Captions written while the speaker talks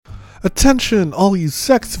Attention, all you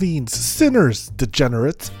sex fiends, sinners,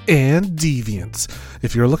 degenerates, and deviants.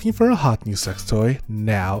 If you're looking for a hot new sex toy,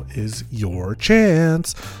 now is your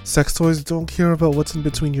chance. Sex toys don't care about what's in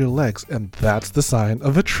between your legs, and that's the sign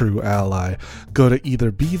of a true ally. Go to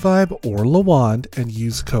either BVibe or Lawand and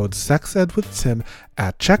use code SEXEDWITHTIM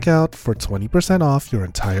at checkout for 20% off your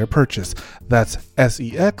entire purchase. That's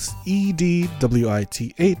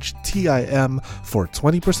SEXEDWITHTIM for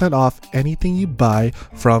 20% off anything you buy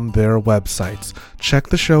from their websites. Check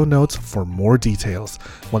the show notes for more details.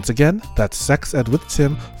 Once again, that's Sex Ed with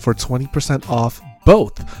Tim for 20% off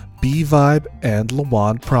both BVibe and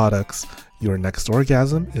Lawand products. Your next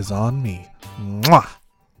orgasm is on me. Mwah!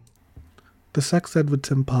 The Sex Ed with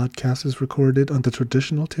Tim podcast is recorded on the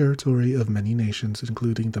traditional territory of many nations,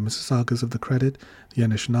 including the Mississaugas of the Credit, the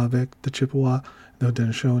Anishinaabe, the Chippewa, the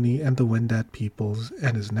Haudenosaunee, and the Wendat peoples,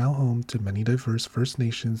 and is now home to many diverse First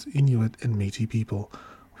Nations, Inuit, and Métis people.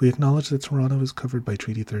 We acknowledge that Toronto is covered by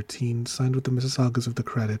Treaty 13, signed with the Mississaugas of the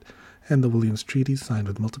Credit, and the Williams Treaty, signed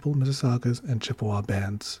with multiple Mississaugas and Chippewa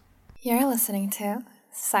bands. You're listening to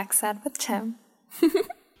Sex Ed with Tim.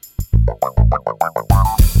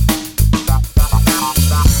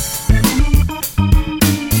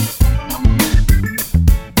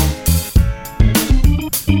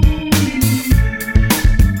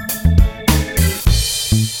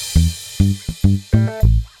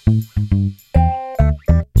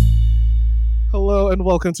 Hello and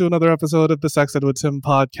welcome to another episode of the Sex Ed with Tim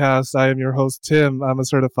podcast. I am your host, Tim. I'm a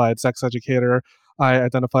certified sex educator. I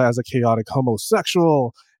identify as a chaotic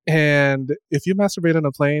homosexual. And if you masturbate on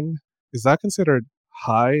a plane, is that considered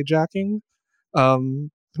hijacking? Who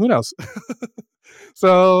knows?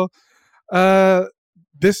 So,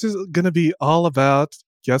 this is going to be all about,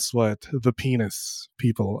 guess what? The penis,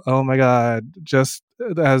 people. Oh my God. Just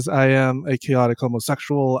as I am a chaotic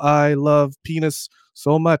homosexual, I love penis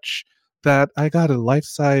so much that I got a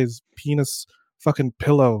life-size penis fucking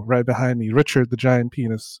pillow right behind me. Richard the Giant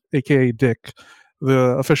Penis, aka Dick,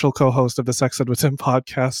 the official co-host of the Sex Ed with Tim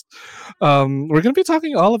podcast. We're going to be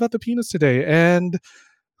talking all about the penis today, and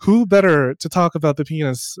who better to talk about the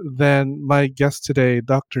penis than my guest today,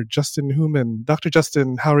 Dr. Justin Human. Dr.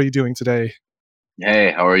 Justin, how are you doing today?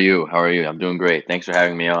 Hey, how are you? I'm doing great. Thanks for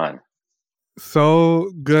having me on.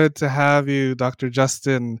 So good to have you, Dr.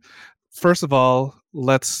 Justin. First of all,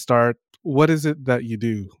 let's start. What is it that you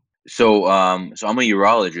do? So I'm a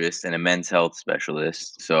urologist and a men's health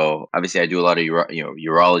specialist. So obviously I do a lot of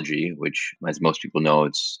urology, which, as most people know,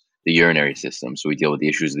 it's the urinary system. So we deal with the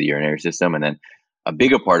issues of the urinary system, and then a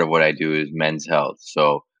bigger part of what I do is men's health.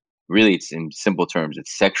 So really, it's in simple terms,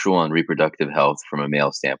 it's sexual and reproductive health from a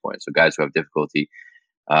male standpoint. So guys who have difficulty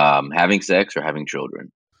having sex or having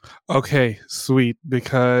children. Okay, sweet,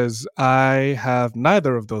 because I have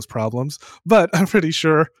neither of those problems, but I'm pretty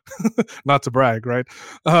sure, not to brag, right?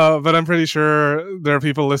 But I'm pretty sure there are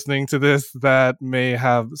people listening to this that may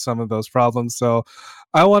have some of those problems. So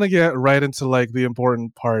I want to get right into like the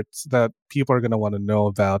important parts that people are going to want to know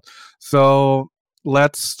about. So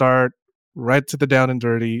let's start right to the down and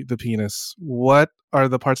dirty, the penis. What are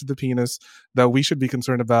the parts of the penis that we should be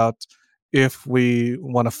concerned about if we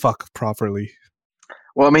want to fuck properly?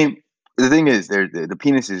 Well, I mean, the thing is, the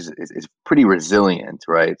penis is pretty resilient,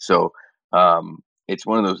 right? So it's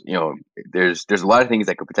one of those, there's a lot of things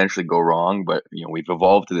that could potentially go wrong, but we've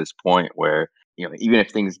evolved to this point where even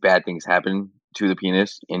if bad things happen to the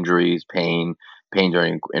penis, injuries, pain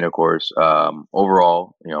during intercourse,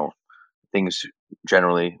 overall, things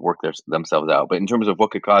generally work themselves out. But in terms of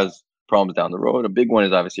what could cause problems down the road, a big one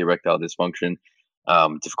is obviously erectile dysfunction,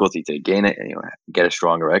 difficulty to gain it, get a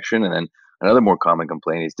strong erection, and then another more common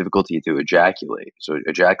complaint is difficulty to ejaculate, so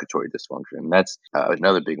ejaculatory dysfunction. That's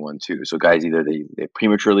another big one too. So guys, either they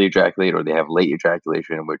prematurely ejaculate or they have late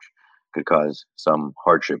ejaculation, which could cause some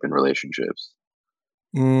hardship in relationships.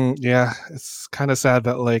 Yeah, it's kind of sad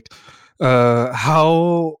that like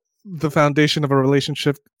how the foundation of a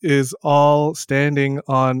relationship is all standing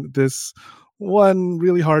on this one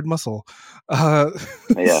really hard muscle. Yeah,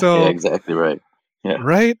 exactly right. Yeah.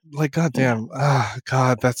 Right? Like, goddamn.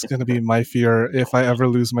 God, that's going to be my fear. If I ever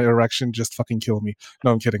lose my erection, just fucking kill me.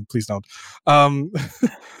 No, I'm kidding. Please don't.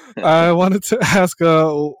 I wanted to ask,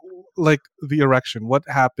 like, the erection. What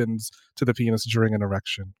happens to the penis during an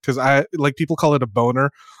erection? Because people call it a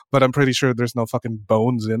boner, but I'm pretty sure there's no fucking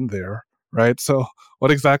bones in there, right? So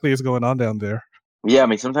what exactly is going on down there? Yeah, I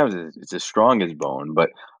mean, sometimes it's as strong as bone,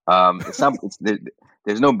 but it's not.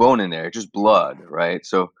 There's no bone in there. It's just blood, right?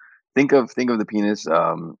 So think of the penis.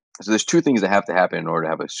 So there's two things that have to happen in order to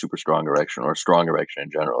have a super strong erection or a strong erection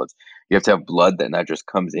in general. You have to have blood that not just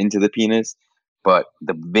comes into the penis, but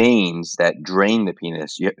the veins that drain the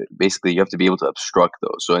penis, basically you have to be able to obstruct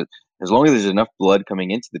those. So as long as there's enough blood coming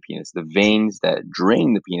into the penis, the veins that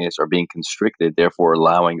drain the penis are being constricted, therefore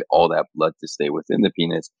allowing all that blood to stay within the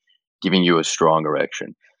penis, giving you a strong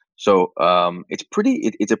erection. So it's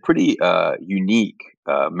a pretty unique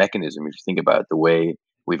mechanism if you think about the way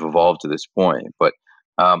we've evolved to this point. But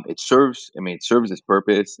it serves its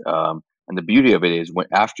purpose. And the beauty of it is when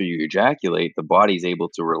after you ejaculate, the body is able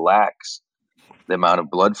to relax the amount of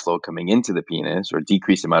blood flow coming into the penis or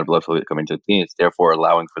decrease the amount of blood flow coming into the penis, therefore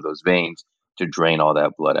allowing for those veins to drain all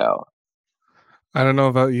that blood out. I don't know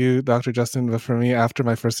about you, Dr. Justin, but for me, after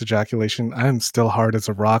my first ejaculation, I'm still hard as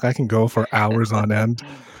a rock. I can go for hours on end.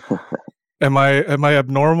 Am I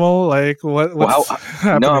abnormal? Like what's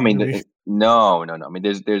happening? No, I mean, to me? no. I mean,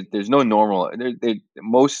 there's no normal.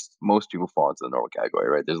 Most people fall into the normal category,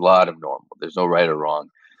 right? There's a lot of normal. There's no right or wrong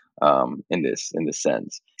in this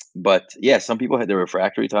sense. But yeah, some people had their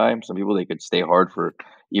refractory time. Some people they could stay hard for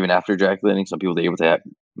even after ejaculating. Some people they able to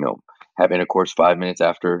have intercourse 5 minutes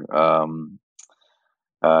after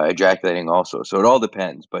ejaculating also. So it all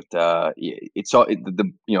depends. But it's all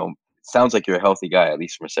sounds like you're a healthy guy, at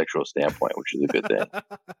least from a sexual standpoint, which is a good thing.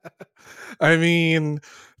 I mean,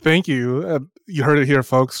 thank you. You heard it here,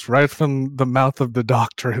 folks, right from the mouth of the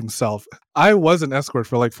doctor himself. I was an escort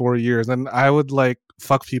for like 4 years, and I would like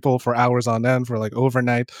fuck people for hours on end for like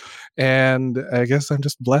overnight. And I guess I'm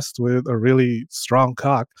just blessed with a really strong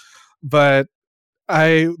cock. But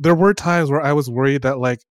there were times where I was worried that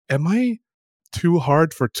like, am I too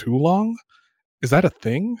hard for too long? Is that a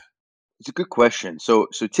thing? It's a good question. So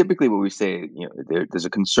typically what we say, there's a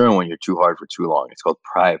concern when you're too hard for too long. It's called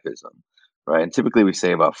priapism, right? And typically we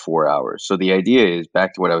say about 4 hours. So the idea is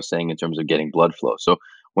back to what I was saying in terms of getting blood flow. So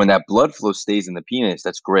when that blood flow stays in the penis,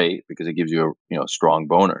 that's great because it gives you a strong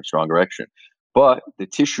boner, strong erection. But the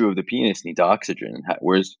tissue of the penis needs oxygen. And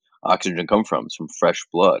where's oxygen come from? It's from fresh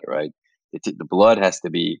blood, right? The blood has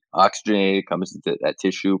to be oxygenated, comes into that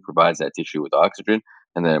tissue, provides that tissue with oxygen,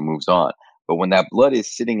 and then it moves on. But when that blood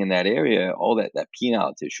is sitting in that area, all that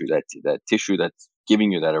penile tissue, that tissue that's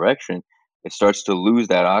giving you that erection, it starts to lose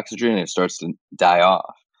that oxygen and it starts to die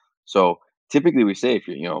off. So typically we say if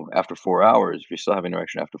after 4 hours, if you're still having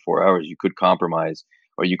erection after 4 hours, you could compromise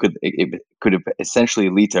or it could essentially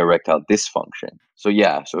lead to erectile dysfunction. So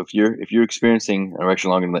yeah, so if you're experiencing an erection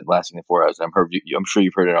longer than lasting than 4 hours, I'm sure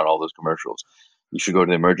you've heard it on all those commercials. You should go to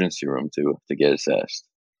the emergency room to get assessed.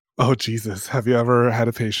 Oh, Jesus. Have you ever had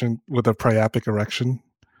a patient with a priapic erection?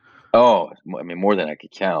 Oh, I mean, more than I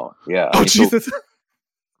could count. Yeah. Oh, Jesus.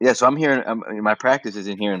 So I'm here. My practice is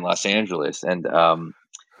in here in Los Angeles, and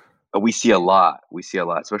we see a lot.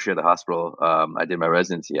 Especially at the hospital I did my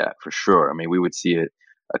residency at, for sure. I mean, we would see it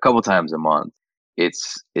a couple times a month. You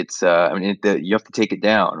have to take it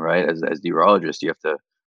down, right? As the urologist, you have to.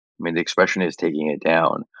 I mean, the expression is taking it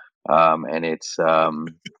down, and it's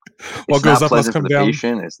What goes not up pleasant must come for the down.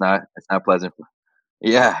 patient. It's not pleasant.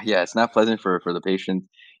 Yeah, it's not pleasant for the patient,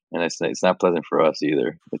 and it's not pleasant for us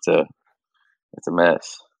either. It's a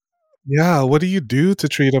mess. Yeah, what do you do to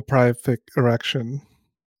treat a priapic erection?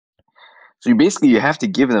 So you have to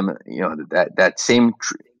give them that same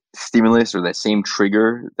stimulus or that same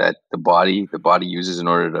trigger that the body uses in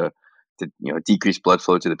order to decrease blood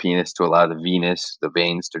flow to the penis to allow the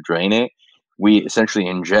veins to drain it. We essentially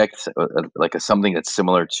inject something that's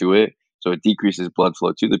similar to it, so it decreases blood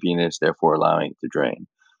flow to the penis, therefore allowing it to drain.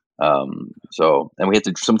 And we have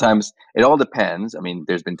to sometimes. It all depends. I mean,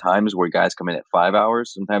 there's been times where guys come in at 5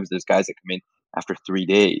 hours. Sometimes there's guys that come in after 3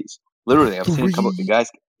 days. Literally, I've seen a couple of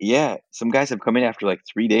guys. Yeah, some guys have come in after like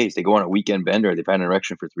 3 days. They go on a weekend bender. They've had an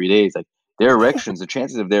erection for 3 days. Like their erections, the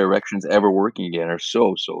chances of their erections ever working again are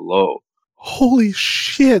so low. Holy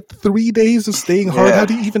shit! 3 days of staying hard. How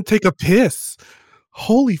do you even take a piss?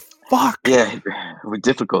 Holy fuck! Yeah, with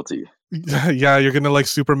difficulty. Yeah, you're gonna like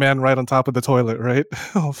Superman right on top of the toilet, right?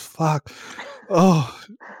 Oh fuck! Oh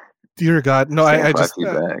dear God! No, I just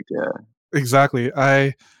back. Yeah, exactly.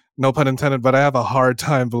 No pun intended, but I have a hard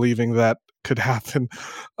time believing that could happen.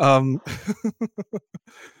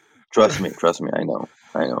 Trust me.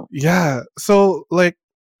 I know. Yeah. So like,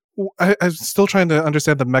 I'm still trying to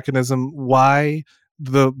understand the mechanism why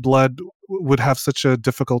the blood would have such a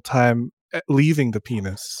difficult time leaving the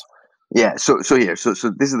penis. Yeah. So this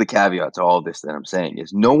is the caveat to all this that I'm saying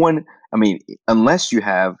is no one. I mean, unless you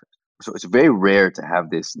have. So it's very rare to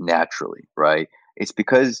have this naturally, right? It's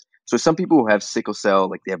because some people who have sickle cell,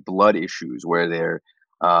 like they have blood issues where they're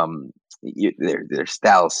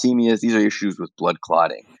thalassemias. These are issues with blood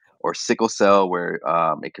clotting, or sickle cell where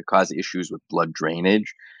it could cause issues with blood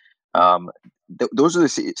drainage. Um, those are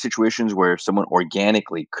the situations where someone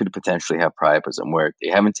organically could potentially have priapism, where they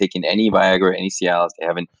haven't taken any Viagra, any Cialis, they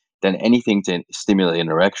haven't done anything to stimulate an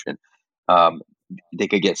erection. Um, they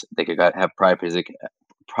could have priapism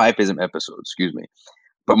episodes. Excuse me.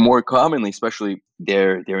 But more commonly, especially,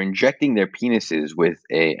 they're injecting their penises with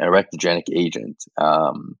an erectogenic agent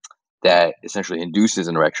that essentially induces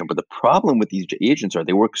an erection. But the problem with these agents are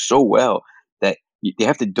they work so well that they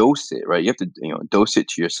have to dose it, right? You have to dose it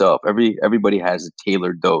to yourself. Everybody has a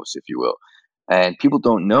tailored dose, if you will, and people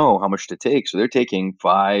don't know how much to take, so they're taking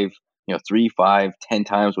five, 3, 5, 10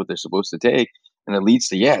 times what they're supposed to take, and it leads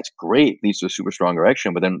to it's great, leads to a super strong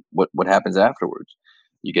erection. But then what happens afterwards?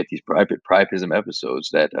 You get these priapism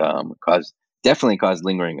episodes that definitely cause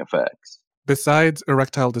lingering effects. Besides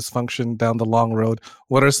erectile dysfunction down the long road,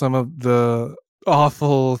 what are some of the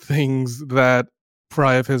awful things that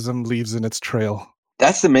priapism leaves in its trail?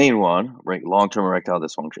 That's the main one, right? Long-term erectile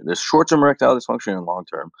dysfunction. There's short-term erectile dysfunction and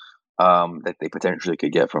long-term that they potentially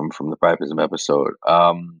could get from the priapism episode.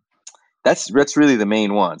 That's really the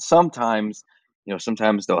main one. Sometimes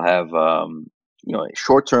they'll have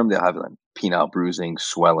short-term they'll have like penile bruising,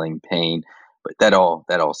 swelling, pain, but that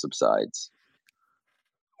all subsides.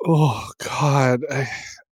 Oh God, I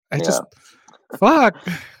Yeah. just fuck.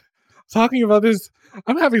 Talking about this,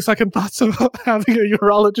 I'm having second thoughts about having a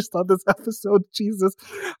urologist on this episode. Jesus,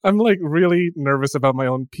 I'm like really nervous about my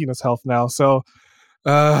own penis health now. So,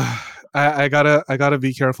 I gotta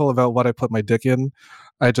be careful about what I put my dick in.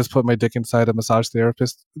 I just put my dick inside a massage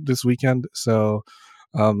therapist this weekend, so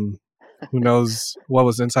who knows what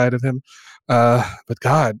was inside of him? But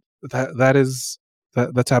God,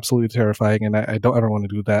 that's absolutely terrifying, and I don't ever want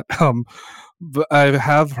to do that. But I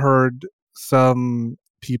have heard some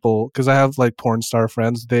people, because I have like porn star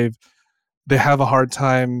friends, they have a hard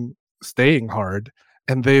time staying hard,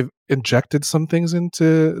 and they've injected some things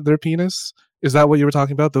into their penis. Is that what you were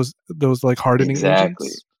talking about? Those like hardening Exactly.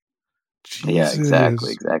 agents? Yeah, exactly,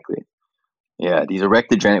 Jesus. exactly. Yeah, these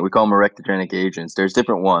erectogenic, we call them erectogenic agents. There's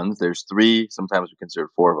different ones. There's three, sometimes we consider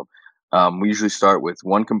four of them. We usually start with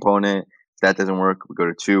one component. If that doesn't work, we go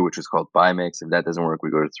to two, which is called bimix. If that doesn't work,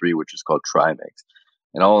 we go to three, which is called trimix.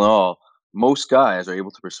 And all in all, most guys are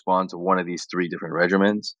able to respond to one of these three different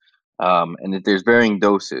regimens. And there's varying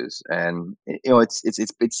doses, and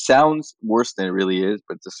it sounds worse than it really is,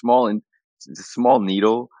 but it's a small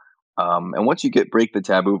needle. And once you break the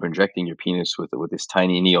taboo of injecting your penis with this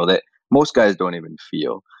tiny needle that most guys don't even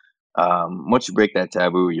feel. Once you break that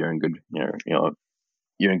taboo, you're in good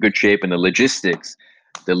shape, and the logistics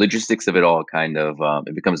of it all kind of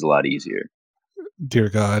it becomes a lot easier. Dear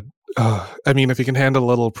God. I mean, if you can handle a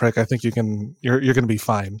little prick, I think you're gonna be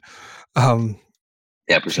fine. Um,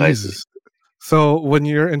 Yeah, precisely. Jesus. So when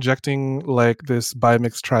you're injecting like this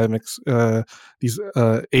bimix, trimix, these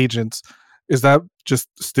agents, is that just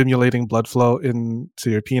stimulating blood flow into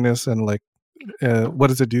your penis, and like, what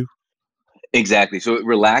does it do? Exactly. So it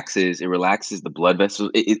relaxes the blood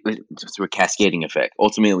vessels. It's through a cascading effect.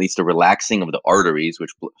 Ultimately, it leads to relaxing of the arteries,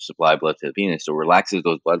 which supply blood to the penis. So it relaxes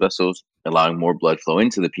those blood vessels, allowing more blood flow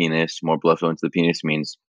into the penis. More blood flow into the penis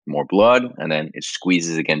means more blood, and then it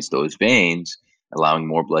squeezes against those veins, allowing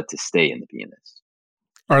more blood to stay in the penis.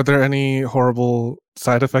 Are there any horrible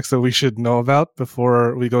side effects that we should know about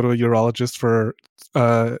before we go to a urologist for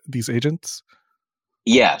these agents?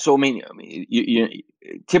 Yeah, so you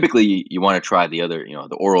typically you want to try the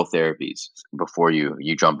oral therapies before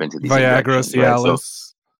you jump into these Viagra, injections, right? So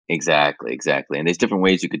Cialis. exactly, exactly. And there's different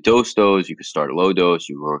ways you could dose those. You could start low dose,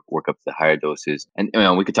 you work up to the higher doses, and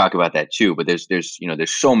we could talk about that too. But there's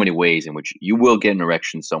so many ways in which you will get an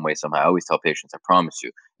erection some way somehow. I always tell patients, I promise you,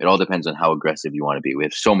 it all depends on how aggressive you want to be. We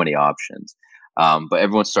have so many options. But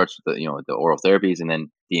everyone starts with the oral therapies, and then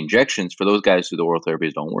the injections. For those guys who the oral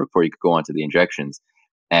therapies don't work for, you could go on to the injections.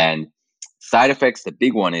 And side effects, the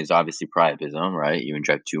big one is obviously priapism, right? You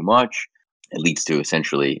inject too much, it leads to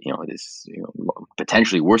essentially, this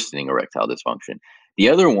potentially worsening erectile dysfunction. The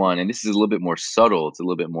other one, and this is a little bit more subtle, it's a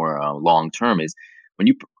little bit more long term, is when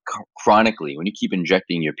you chronically, when you keep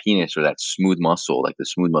injecting your penis or that smooth muscle, like the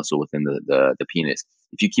smooth muscle within the penis,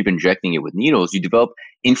 if you keep injecting it with needles, you develop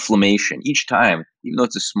inflammation each time. Even though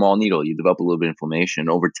it's a small needle, you develop a little bit of inflammation.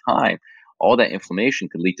 Over time, all that inflammation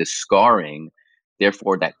could lead to scarring.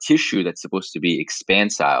 Therefore, that tissue that's supposed to be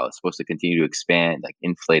expansile, it's supposed to continue to expand, like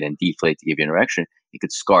inflate and deflate to give you an erection, it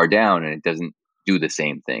could scar down and it doesn't do the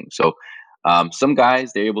same thing. So some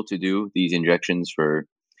guys, they're able to do these injections for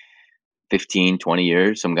 15, 20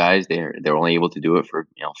 years. Some guys, they're only able to do it for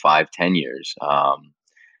 5, 10 years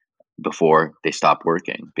before they stop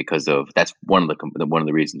working, because of that's one of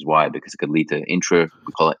the reasons why, because it could lead to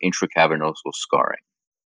we call it intracavernosal scarring.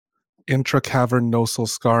 intracavernosal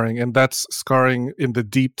scarring, and that's scarring in the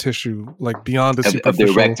deep tissue, like beyond the of the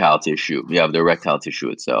superficial. erectile tissue. Yeah, of the erectile tissue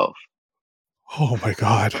itself. Oh my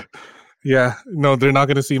God. Yeah, no, they're not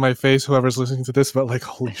going to see my face, whoever's listening to this, but like,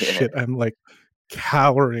 holy shit, I'm like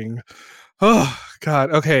cowering. Oh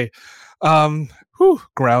God. Okay.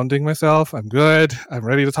 Grounding myself. I'm good. I'm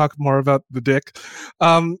ready to talk more about the dick.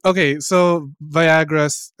 Okay, so Viagra,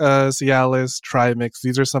 Cialis, Trimix,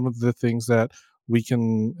 these are some of the things that we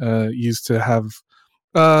can use to have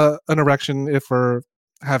an erection if we're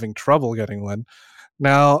having trouble getting one.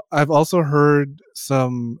 Now, I've also heard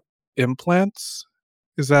some implants.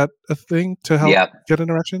 Is that a thing to help get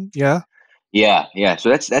an erection? Yeah. Yeah. So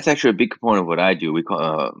that's actually a big component of what I do. We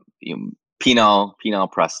call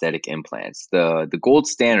penile prosthetic implants. The gold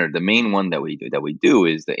standard, the main one that we do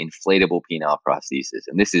is the inflatable penile prosthesis,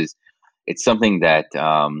 and it's something that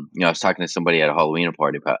I was talking to somebody at a Halloween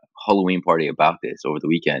party about this over the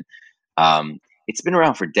weekend. It's been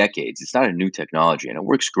around for decades. It's not a new technology, and it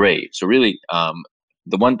works great. So really,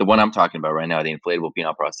 the one I'm talking about right now, the inflatable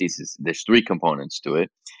penile prosthesis, there's 3 components to it.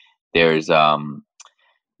 There's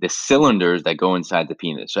the cylinders that go inside the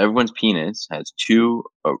penis. So everyone's penis has two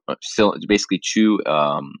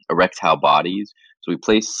erectile bodies. So we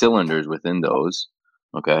place cylinders within those.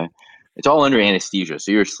 Okay, it's all under anesthesia,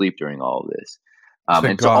 so you're asleep during all of this. And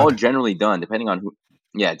it's all generally done depending on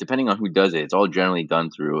who does it. It's all generally done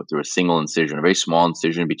through a single incision, a very small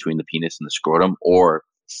incision between the penis and the scrotum, or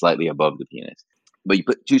slightly above the penis. But you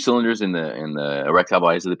put 2 cylinders in the erectile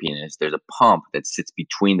bodies of the penis. There's a pump that sits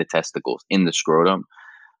between the testicles in the scrotum.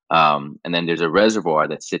 And then there's a reservoir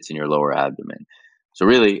that sits in your lower abdomen. So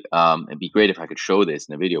really, it'd be great if I could show this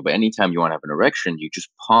in a video, but anytime you want to have an erection, you just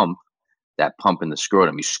pump that pump in the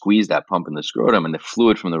scrotum. You squeeze that pump in the scrotum, and the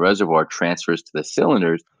fluid from the reservoir transfers to the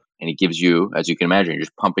cylinders, and it gives you, as you can imagine, you're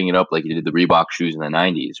just pumping it up like you did the Reebok shoes in the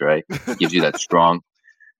 90s, right? It gives you that strong,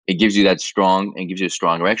 and gives you a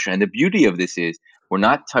strong erection. And the beauty of this is we're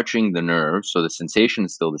not touching the nerves, so the sensation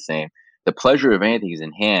is still the same. The pleasure of anything is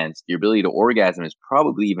enhanced. Your ability to orgasm is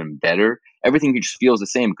probably even better. Everything just feels the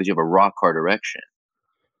same because you have a rock hard erection.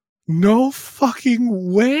 No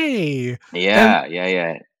fucking way.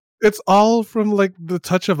 Yeah. It's all from like the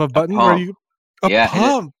touch of a button where you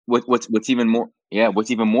pump. What's even more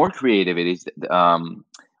creative is one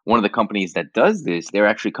of the companies that does this, they're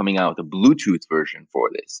actually coming out with a Bluetooth version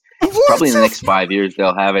for this. Probably in the next 5 years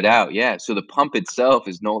they'll have it out. Yeah. So the pump itself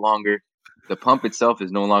is no longer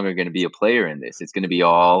going to be a player in this. It's going to be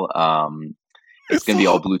all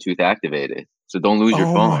Bluetooth activated. So don't lose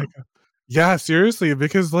your phone. Yeah, seriously,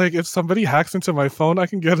 because like if somebody hacks into my phone, I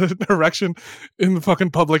can get an erection in the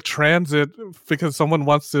fucking public transit because someone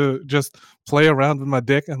wants to just play around with my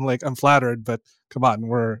dick, and like I'm flattered, but come on,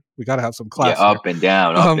 we got to have some class. Yeah, up and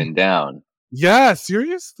down. Yeah,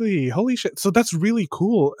 seriously. Holy shit. So that's really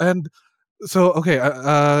cool. And so, okay,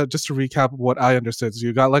 just to recap what I understood. So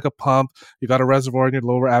you got like a pump, you got a reservoir in your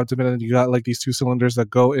lower abdomen, and you got like these 2 cylinders that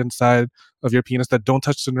go inside of your penis that don't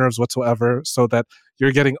touch the nerves whatsoever, so that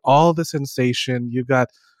you're getting all the sensation. You got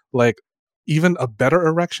like even a better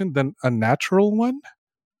erection than a natural one.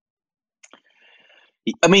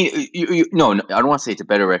 I mean, no, I don't want to say it's a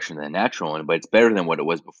better erection than a natural one, but it's better than what it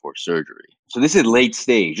was before surgery. So this is late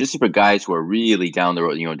stage. This is for guys who are really down the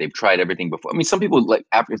road. They've tried everything before. I mean, some people like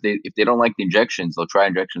after if they don't like the injections, they'll try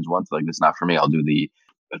injections once. Like, this is not for me. I'll do the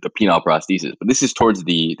penile prosthesis. But this is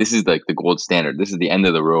like the gold standard. This is the end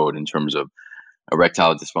of the road in terms of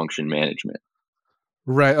erectile dysfunction management.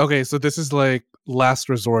 Right. Okay. So this is like last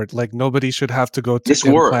resort. Like nobody should have to go to this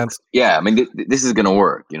implants. Works. Yeah. I mean, this is gonna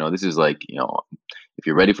work. This is like if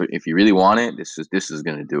you really want it, this is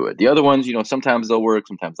going to do it. The other ones, sometimes they'll work,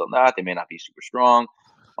 sometimes they'll not. They may not be super strong,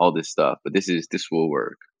 all this stuff, but this will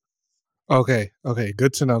work. Okay.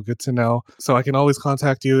 Good to know. So I can always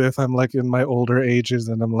contact you if I'm like in my older ages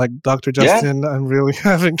and I'm like, Dr. Justin, I'm really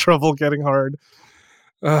having trouble getting hard.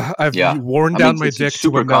 I've worn down my dick.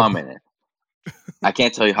 Super common. I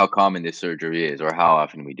can't tell you how common this surgery is or how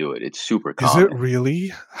often we do it. It's super common. Is it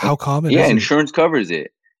really? How common? Yeah, insurance covers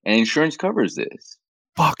it, and insurance covers this.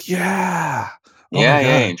 Fuck yeah.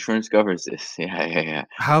 Yeah, insurance covers this. Yeah.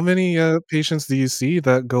 How many patients do you see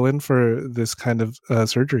that go in for this kind of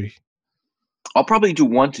surgery? I'll probably do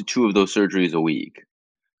 1 to 2 of those surgeries a week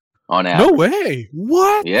on average. No way.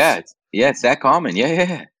 What? Yeah, it's that common.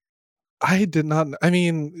 Yeah. I did not. I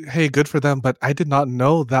mean, hey, good for them, but I did not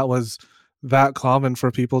know that was that common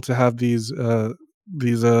for people to have these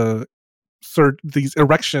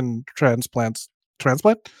erection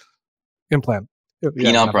implant.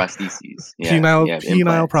 Penile prostheses.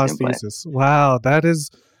 Penile prosthesis. Wow, that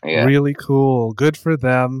is really cool. Good for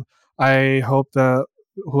them. I hope that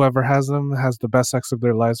whoever has them has the best sex of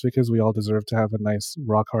their lives because we all deserve to have a nice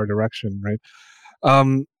rock hard erection, right?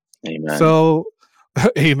 Um, Amen. so,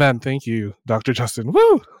 amen. Thank you, Dr. Justin.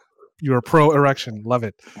 Woo! You're pro erection. Love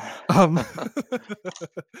it. Um,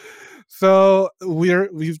 so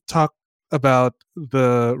we've talked about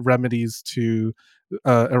the remedies to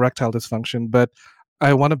erectile dysfunction, but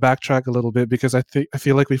I want to backtrack a little bit because I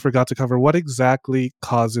feel like we forgot to cover what exactly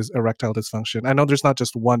causes erectile dysfunction. I know there's not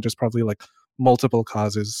just one, there's probably like multiple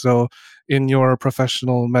causes. So, in your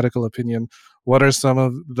professional medical opinion, what are some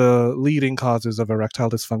of the leading causes of erectile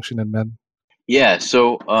dysfunction in men? Yeah,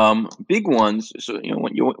 so big ones. So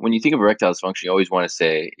when you think of erectile dysfunction, you always want to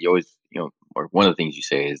say you always or one of the things you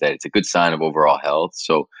say is that it's a good sign of overall health.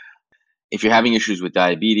 So if you're having issues with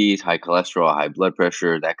diabetes, high cholesterol, high blood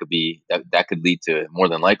pressure, that could lead to, more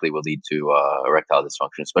than likely will lead to erectile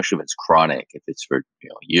dysfunction, especially if it's chronic. If it's for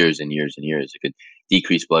years and years and years, it could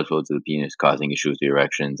decrease blood flow to the penis, causing issues with the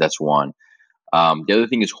erections. That's one. The other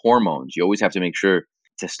thing is hormones. You always have to make sure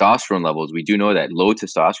testosterone levels. We do know that low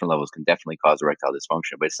testosterone levels can definitely cause erectile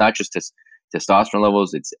dysfunction, but it's not just testosterone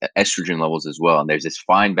levels; it's estrogen levels as well. And there's this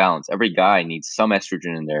fine balance. Every guy needs some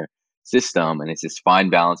estrogen in their system, and it's this fine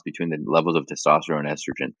balance between the levels of testosterone and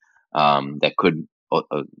estrogen that could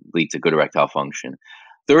lead to good erectile function.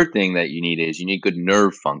 Third thing that you need good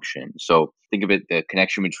nerve function. So think of it, the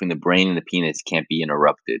connection between the brain and the penis can't be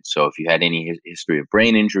interrupted. So if you had any history of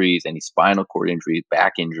brain injuries, any spinal cord injuries,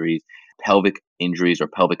 back injuries, pelvic injuries, or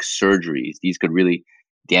pelvic surgeries, these could really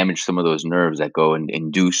damage some of those nerves that go and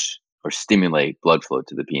induce or stimulate blood flow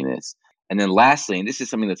to the penis. And then lastly, and this is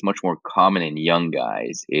something that's much more common in young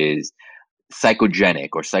guys, is psychogenic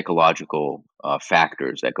or psychological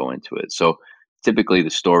factors that go into it. So typically the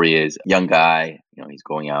story is young guy, he's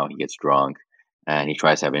going out, he gets drunk, and he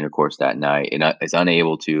tries to have intercourse that night and is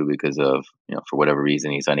unable to because of, for whatever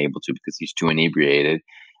reason, he's unable to because he's too inebriated.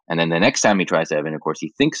 And then the next time he tries to have intercourse,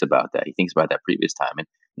 he thinks about that. He thinks about that previous time. And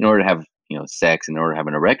in order to have, sex, in order to have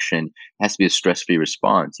an erection, it has to be a stress-free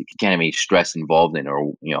response. You can't have any stress involved in it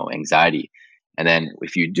or, anxiety. And then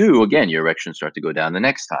if you do, again, your erections start to go down the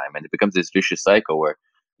next time. And it becomes this vicious cycle where,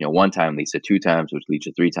 one time leads to two times, which leads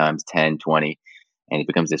to three times, 10, 20, and it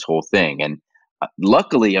becomes this whole thing. And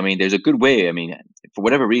luckily, I mean, there's a good way. I mean, for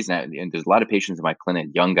whatever reason, and there's a lot of patients in my clinic,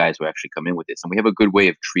 young guys who actually come in with this, and we have a good way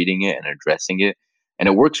of treating it and addressing it. And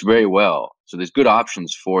it works very well. So there's good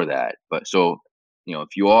options for that. But so,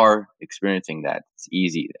 if you are experiencing that, it's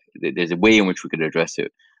easy. There's a way in which we could address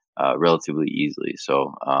it relatively easily.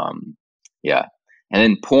 So, yeah. And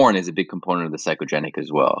then porn is a big component of the psychogenic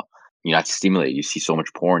as well. You not to stimulate. You see so much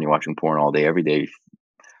porn. You're watching porn all day, every day.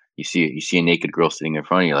 You see a naked girl sitting in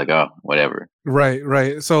front of you, like, oh, whatever. Right,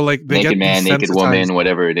 right. So like they Naked get man, naked desensitized. woman,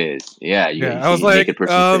 whatever it is. Yeah, you Yeah, I was see a like, naked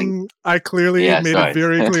person sitting. I clearly Yeah, made it sorry.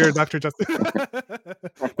 very clear, Dr. Justin.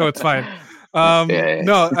 No, it's fine. Yeah.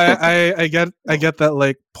 No, I get that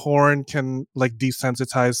like porn can like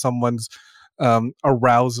desensitize someone's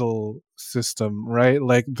arousal system, right?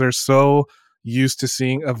 Like they're so used to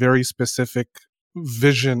seeing a very specific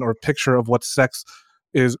vision or picture of what sex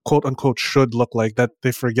is quote unquote should look like that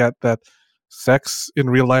they forget that sex in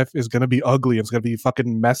real life is going to be ugly. It's going to be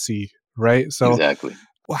fucking messy, right? So Exactly.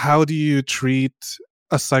 how do you treat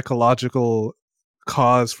a psychological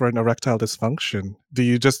cause for an erectile dysfunction? Do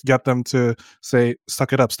you just get them to say,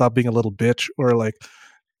 suck it up, stop being a little bitch, or like,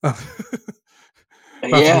 not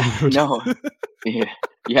to Yeah, be rude. no. Yeah.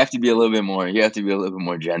 You have to be a little bit more. You have to be a little bit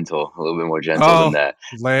more gentle. A little bit more gentle than Oh, that.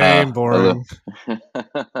 lame, A little. boring.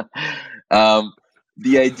 um,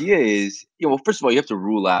 the idea is, well, first of all, you have to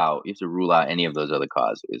rule out any of those other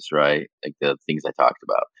causes, right? Like the things I talked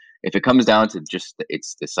about. If it comes down to just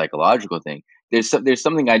it's the psychological thing, there's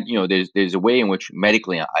something there's a way in which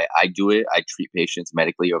medically I do it. I treat patients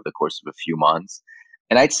medically over the course of a few months.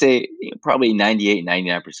 And I'd say probably 98,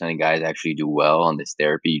 99% of guys actually do well on this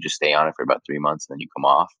therapy. You just stay on it for about 3 months and then you come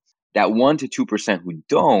off. That 1 to 2% who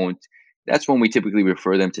don't, that's when we typically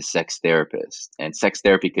refer them to sex therapists. And sex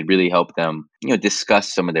therapy could really help them,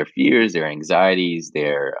 discuss some of their fears, their anxieties,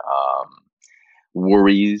 their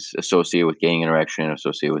worries associated with getting an erection,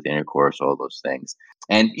 associated with intercourse, all those things.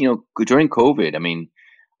 And during COVID, I mean,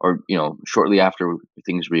 or shortly after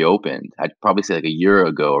things reopened, I'd probably say like a year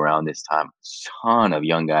ago around this time, a ton of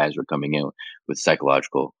young guys were coming in with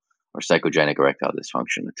psychological or psychogenic erectile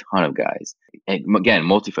dysfunction. A ton of guys, and again,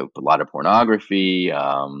 a lot of pornography,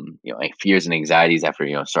 fears and anxieties after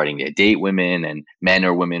starting to date women and men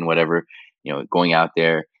or women, whatever, going out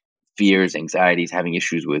there, fears, anxieties, having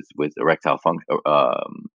issues with erectile function,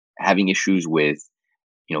 having issues with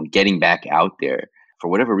getting back out there. For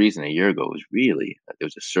whatever reason, a year ago was really there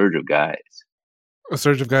was a surge of guys. a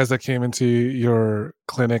surge of guys that came into your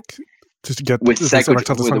clinic to get with this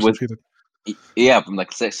erectile dysfunction treated. from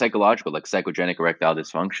like psychological, like psychogenic erectile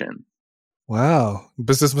dysfunction. Wow,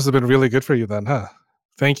 business must have been really good for you then, huh?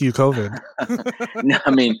 Thank you, COVID. No,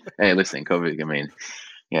 I mean, hey, listen, COVID. I mean,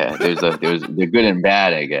 yeah, they're good and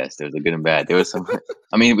bad, I guess. There's a good and bad. There was some.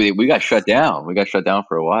 I mean, we got shut down. We got shut down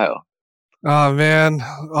for a while. Oh man,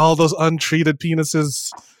 all those untreated penises.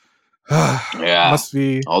 Yeah, must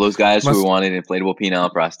be all those guys who wanted inflatable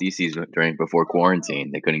penile prostheses before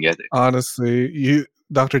quarantine. They couldn't get it. Honestly,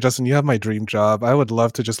 Dr. Justin, you have my dream job. I would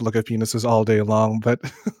love to just look at penises all day long, but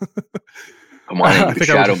come on, you can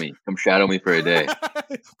shadow me. Come shadow me for a day.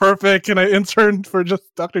 Perfect. Can I intern for just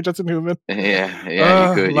Dr. Justin Newman? Yeah,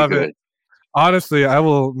 you could. Love it. Honestly, I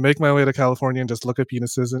will make my way to California and just look at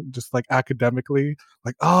penises and just like academically,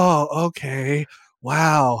 like, oh, okay,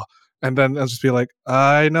 wow. And then I'll just be like,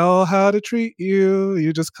 I know how to treat you.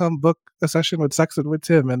 You just come book a session with Sex Ed with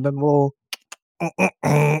Tim, and then we'll.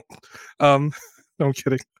 No, I'm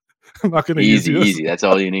kidding. I'm not going to use you. Easy. That's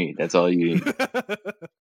all you need. That's all you need.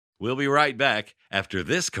 We'll be right back after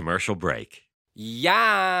this commercial break.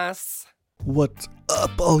 Yes. What's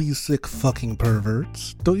up, all you sick fucking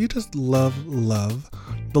perverts? Don't you just love love?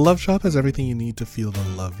 The Love Shop has everything you need to feel the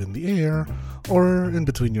love in the air or in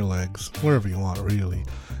between your legs, wherever you want, really.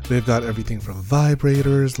 They've got everything from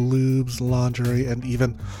vibrators, lubes, lingerie, and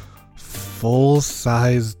even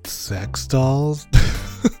full-sized sex dolls.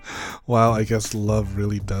 Wow, I guess love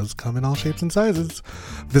really does come in all shapes and sizes.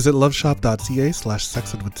 Visit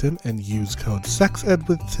loveshop.ca/sexedwithtim and use code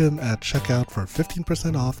SEXEDWithTim at checkout for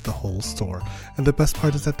 15% off the whole store. And the best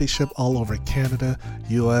part is that they ship all over Canada,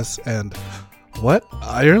 US, and what?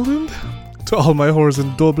 Ireland? To all my whores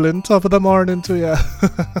in Dublin, top of the morning to ya.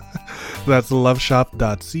 That's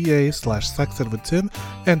loveshop.ca/sexedwithtim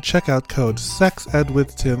and check out code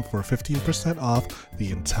SEXEDWithTim for 15% off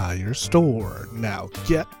the entire store. Now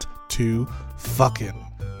get to fucking.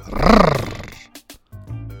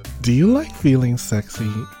 Do you like feeling sexy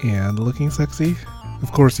and looking sexy?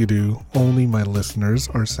 Of course you do. Only my listeners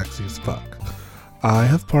are sexy as fuck. I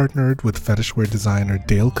have partnered with fetishwear designer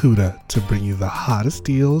Dale Kuda to bring you the hottest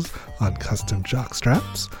deals on custom jock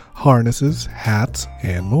straps, harnesses, hats,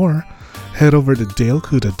 and more. Head over to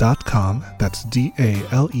dalekuda.com, that's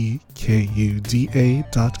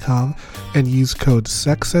DALEKUDA.com, and use code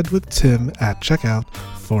SEXEDWithTim at checkout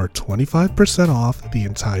for 25% off the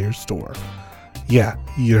entire store. Yeah,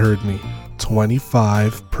 you heard me,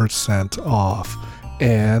 25% off.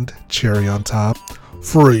 And cherry on top,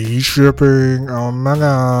 free shipping. Oh my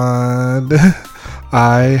god.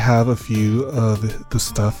 I have a few of the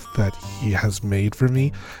stuff that he has made for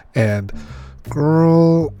me, and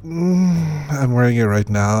girl, I'm wearing it right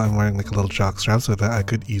now. I'm wearing like a little jock strap so that I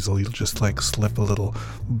could easily just like slip a little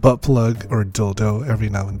butt plug or dildo every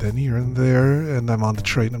now and then here and there, and I'm on the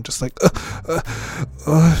train. I'm just like,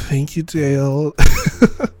 thank you, Dale.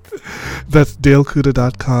 That's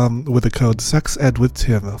dalekuda.com with the code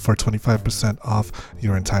SEXEDWithTim for 25% off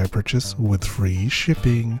your entire purchase with free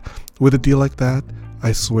shipping. With a deal like that,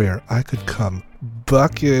 I swear I could come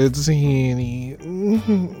buckets, honey.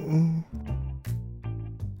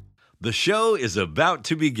 The show is about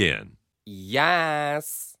to begin.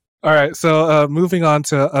 Yes. All right, so moving on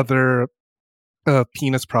to other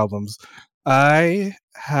penis problems. I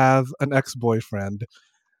have an ex-boyfriend.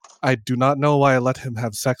 I do not know why I let him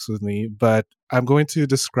have sex with me, but I'm going to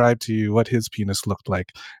describe to you what his penis looked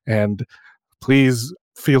like. And please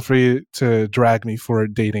feel free to drag me for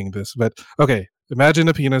dating this. But okay, imagine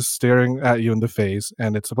a penis staring at you in the face,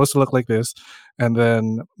 and it's supposed to look like this. And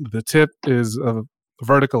then the tip is a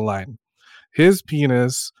vertical line. His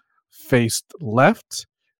penis faced left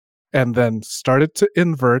and then started to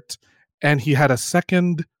invert, and he had a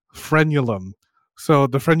second frenulum. So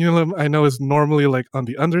the frenulum I know is normally like on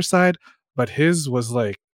the underside, but his was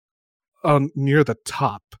like near the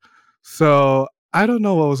top. So I don't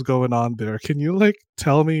know what was going on there. Can you like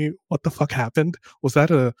tell me what the fuck happened? Was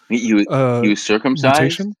that he was circumcised?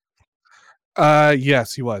 Mutation?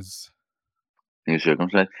 Yes, he was. He was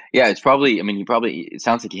circumcised. Yeah, it's probably. I mean, it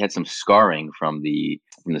sounds like he had some scarring from the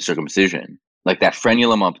circumcision. Like that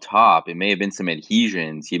frenulum up top, it may have been some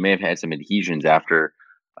adhesions. He may have had some adhesions after.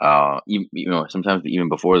 Sometimes even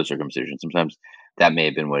before the circumcision. Sometimes that may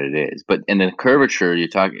have been what it is. But and the curvature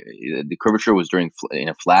the curvature was during in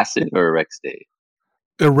a flaccid or erect state.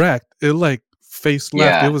 Erect. It like faced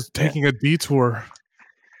left. It was taking a detour.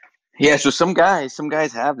 Yeah. So some guys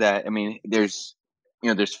have that. I mean, there's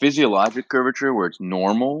physiologic curvature where it's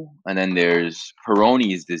normal, and then there's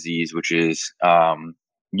Peyronie's disease, which is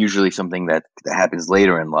usually something that happens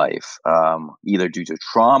later in life, either due to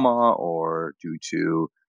trauma or due to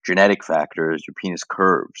genetic factors. Your penis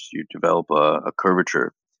curves. You develop a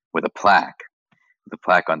curvature with a plaque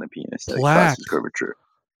on the penis that Plaque. causes curvature.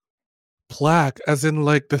 Plaque, as in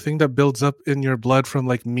like the thing that builds up in your blood from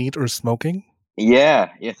like meat or smoking? Yeah.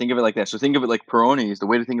 Think of it like that. So think of it like Peyronie's. The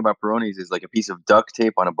way to think about Peyronie's is like a piece of duct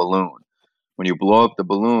tape on a balloon. When you blow up the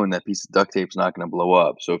balloon, that piece of duct tape's not going to blow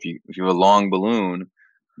up. So if you have a long balloon,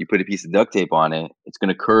 you put a piece of duct tape on it, it's going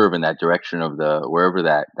to curve in that direction of wherever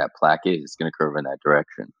that plaque is. It's going to curve in that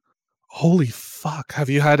direction. Holy fuck. Have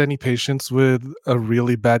you had any patients with a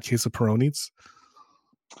really bad case of Peyronie's?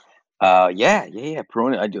 Yeah.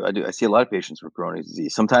 Peyronie, I do. I see a lot of patients with Peyronie's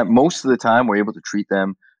disease. Most of the time, we're able to treat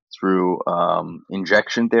them through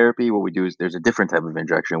injection therapy. What we do is there's a different type of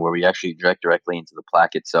injection where we actually inject directly into the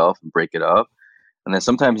plaque itself and break it up. And then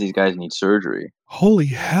sometimes these guys need surgery. Holy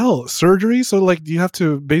hell. Surgery? So like you have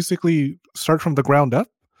to basically start from the ground up?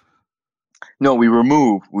 No, we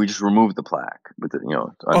just remove the plaque with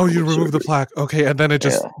you remove the plaque. Okay, and then it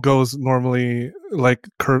just Yeah. goes normally, like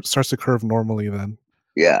starts to curve normally then.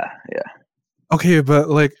 Yeah. Okay, but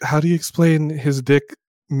like how do you explain his dick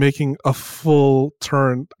making a full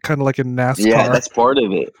turn, kind of like in NASCAR? Yeah, that's part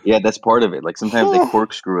of it. Like sometimes they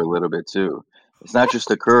corkscrew a little bit too. It's not just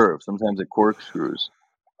a curve. Sometimes it corkscrews.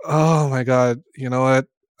 Oh my god. You know what?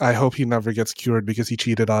 I hope he never gets cured because he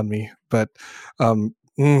cheated on me. But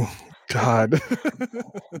God.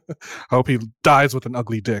 I hope he dies with an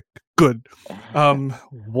ugly dick. Good.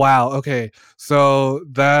 Wow. Okay. So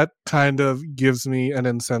that kind of gives me an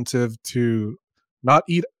incentive to not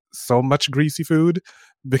eat so much greasy food,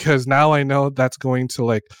 because now I know that's going to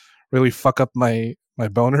like really fuck up my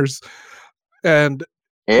boners. And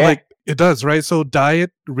like it does, right? So diet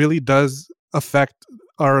really does affect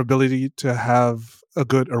our ability to have a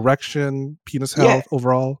good erection, penis health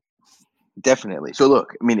overall. Definitely. So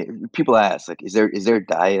look, I mean, people ask, like, is there a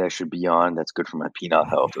diet I should be on that's good for my penile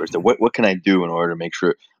health, or is there what can I do in order to make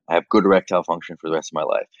sure I have good erectile function for the rest of my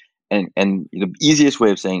life? And the easiest way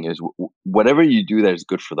of saying it is whatever you do that is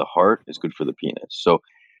good for the heart is good for the penis. So,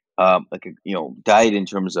 diet in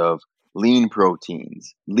terms of lean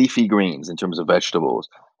proteins, leafy greens in terms of vegetables.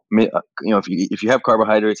 If you have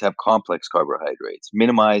carbohydrates, have complex carbohydrates.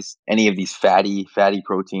 Minimize any of these fatty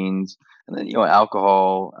proteins. And then,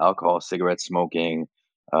 alcohol, cigarette smoking,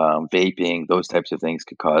 vaping, those types of things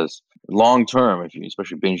could cause long term,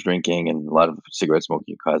 especially binge drinking and a lot of cigarette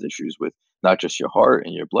smoking, can cause issues with not just your heart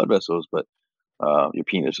and your blood vessels, but your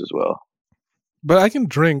penis as well. But I can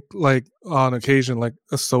drink like on occasion, like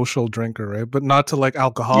a social drinker, right? But not to like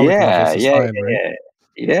alcoholic levels. Fine, right?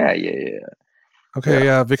 Yeah. Okay,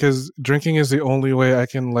 yeah, because drinking is the only way I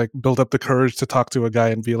can like build up the courage to talk to a guy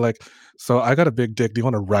and be like, so I got a big dick. Do you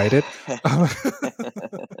want to ride it?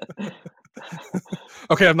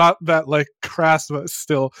 Okay, I'm not that like crass, but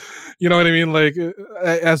still, you know what I mean? Like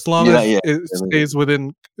as long as it stays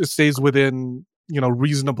within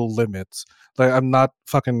reasonable limits. Like I'm not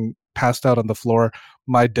fucking passed out on the floor.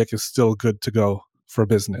 My dick is still good to go for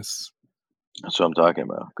business. That's what I'm talking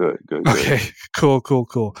about. Good. Okay,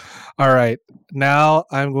 cool. All right. Now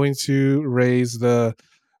I'm going to raise the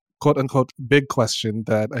quote unquote big question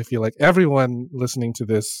that I feel like everyone listening to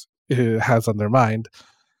this has on their mind.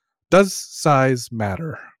 Does size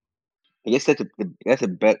matter? I guess that's a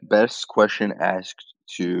best question asked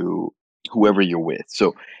to whoever you're with.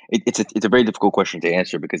 So it's a very difficult question to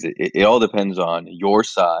answer because it all depends on your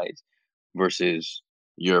size versus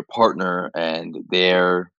your partner and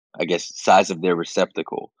their, I guess, size of their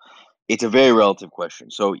receptacle. It's a very relative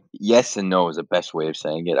question. So yes and no is the best way of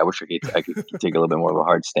saying it. I wish I could take a little bit more of a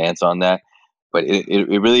hard stance on that, but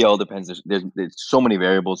it really all depends. There's so many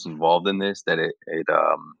variables involved in this that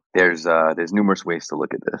there's numerous ways to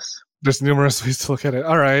look at this. There's numerous ways to look at it.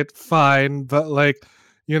 All right, fine, but like,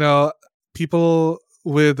 people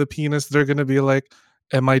with a penis, they're gonna be like,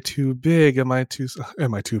 am I too big? Am I too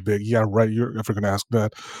big? Yeah, right. You're never gonna ask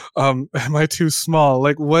that. Am I too small?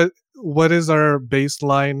 Like, what is our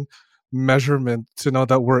baseline measurement to know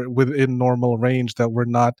that we're within normal range, that we're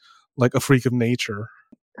not like a freak of nature?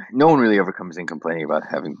 No one really ever comes in complaining about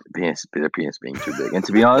having their penis being too big. And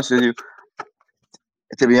to be honest with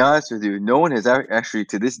you, no one has actually,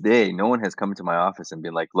 to this day, no one has come into my office and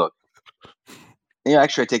been like, look,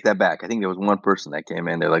 actually I take that back. I think there was one person that came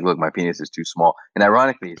in, they're like, look, my penis is too small. And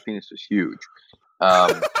ironically, his penis was huge.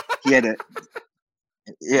 He had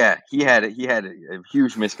a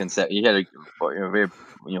huge misconception. He had a very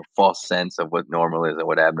false sense of what normal is and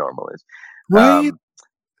what abnormal is. Right.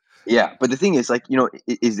 Yeah, but the thing is, like,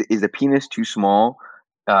 is the penis too small?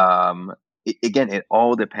 Again, it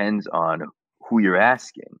all depends on who you're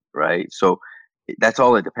asking, right? So that's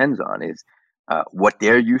all it depends on is what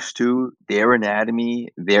they're used to, their anatomy,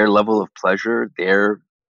 their level of pleasure,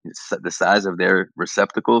 the size of their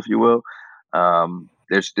receptacle, if you will.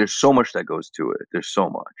 There's so much that goes to it. There's so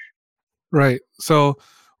much. Right. So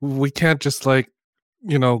we can't just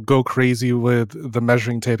go crazy with the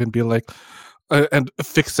measuring tape and be like, and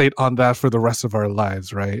fixate on that for the rest of our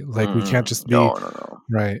lives, right? Like we can't just be No.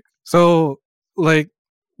 right. So like,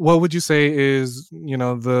 what would you say is,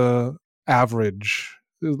 the average?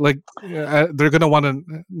 Like they're gonna want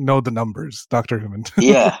to know the numbers, Dr. Human.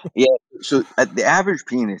 Yeah. So the average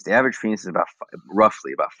penis is about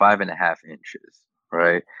roughly about 5.5 inches,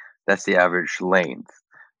 right? That's the average length.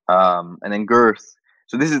 And then girth.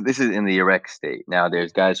 So this is in the erect state. Now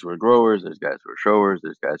there's guys who are growers, there's guys who are showers,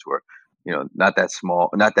 there's guys who are, not that small,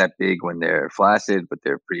 not that big when they're flaccid, but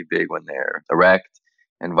they're pretty big when they're erect,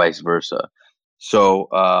 and vice versa. So,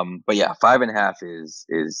 but yeah, 5.5 is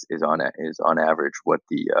on average what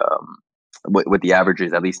the average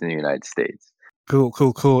is, at least in the United States.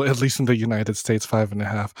 Cool. At least in the United States,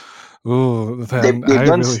 5.5. Ooh, They've, then they've I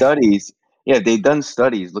done really. studies. Yeah, they've done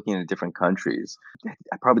studies looking at different countries.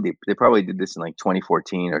 They probably did this in like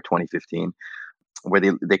 2014 or 2015, where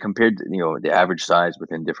they compared the average size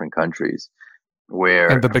within different countries. Where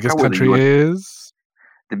And the I forgot biggest where the country US is.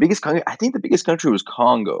 the biggest country. I think the biggest country was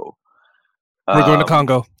Congo. We're going to Um,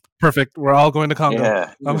 Congo. Perfect. We're all going to Congo.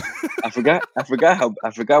 yeah, Um, I forgot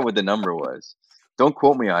what the number was. Don't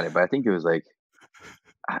quote me on it, but I think it was like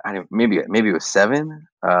maybe it was 7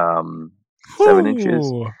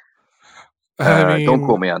 inches. whew. I Don't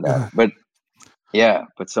quote mean, me on that, but yeah,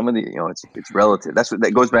 but some of the it's relative.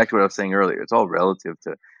 That goes back to what I was saying earlier. It's all relative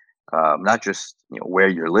to not just where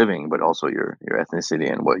you're living, but also your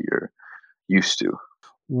ethnicity and what you're used to.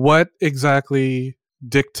 what exactly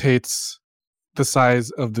dictates the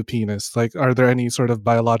size of the penis? Like, are there any sort of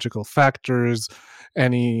biological factors,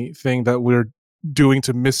 anything that we're doing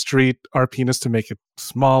to mistreat our penis to make it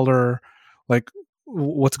smaller? Like,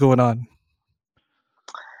 what's going on?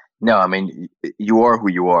 No, I mean you are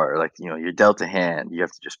who you are. Like you're dealt a hand. You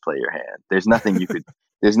have to just play your hand. There's nothing you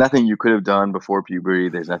could have done before puberty.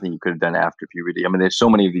 There's nothing you could have done after puberty. I mean, there's so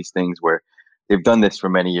many of these things where they've done this for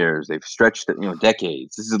many years. They've stretched it,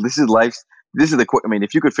 decades. This is life's. This is I mean,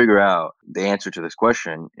 if you could figure out the answer to this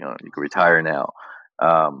question, you could retire now.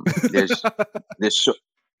 There's there's so,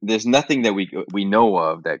 there's nothing that we know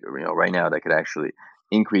of that right now that could actually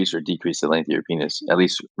increase or decrease the length of your penis, at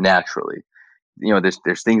least naturally.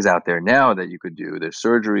 There's things out there now that you could do. There's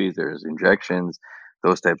surgeries, there's injections,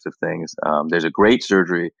 those types of things. There's a great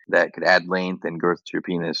surgery that could add length and girth to your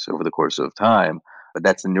penis over the course of time, but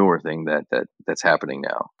that's a newer thing that's happening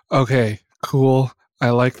now. Okay, cool. I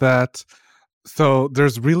like that. So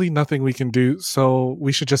there's really nothing we can do. So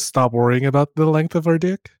we should just stop worrying about the length of our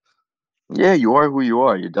dick. Yeah, you are who you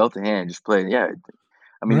are. You're dealt a hand. Just play. Yeah,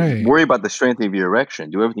 I mean, Right. worry about the strength of your erection.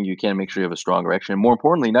 Do everything you can to make sure you have a strong erection. And more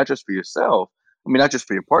importantly, not just for yourself. I mean, not just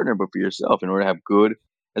for your partner, but for yourself. In order to have good,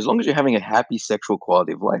 as long as you're having a happy sexual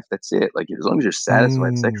quality of life, that's it. Like as long as you're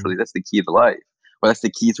satisfied Mm, sexually, that's the key to life. Well, that's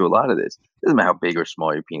the key to a lot of this. Doesn't matter how big or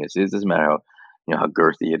small your penis is. Doesn't matter how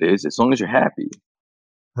girthy it is. As long as you're happy.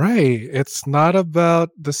 right. It's not about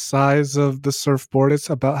the size of the surfboard. It's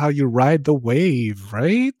about how you ride the wave,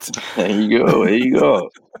 right? There you go. There you go.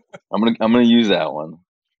 I'm gonna use that one.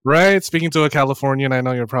 Right. Speaking to a Californian, I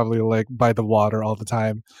know you're probably like by the water all the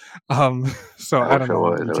time. So I I wish don't I know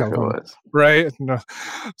was. in I wish I California. was. Right? No.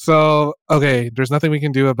 So okay, there's nothing we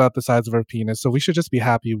can do about the size of our penis. So we should just be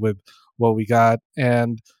happy with what we got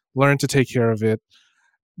and learn to take care of it.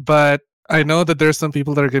 But I know that there's some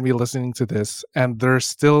people that are going to be listening to this and they're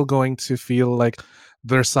still going to feel like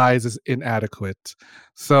their size is inadequate.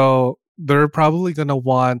 So they're probably going to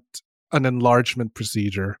want an enlargement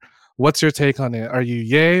procedure. What's your take on it? Are you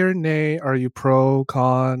yay or nay? Are you pro,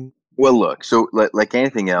 con? Well, look, so like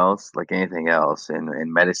anything else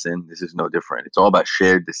in medicine, this is no different. It's all about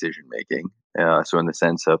shared decision making. So in the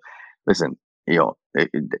sense of, listen,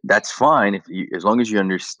 that's fine as long as you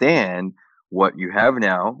understand what you have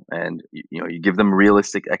now, and you give them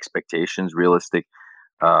realistic expectations, realistic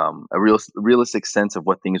sense of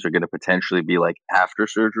what things are going to potentially be like after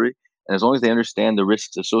surgery, and as long as they understand the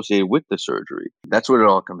risks associated with the surgery, that's what it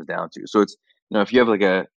all comes down to. So it's if you have like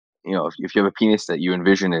if you have a penis that you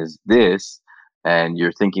envision as this, and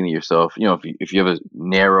you're thinking to yourself, if you have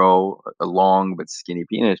a long but skinny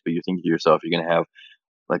penis, but you're thinking to yourself you're going to have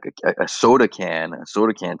like a soda can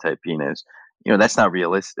type penis, that's not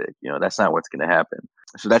realistic. That's not what's going to happen.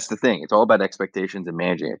 So that's the thing. It's all about expectations and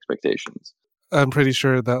managing expectations. I'm pretty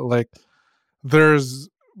sure that like there's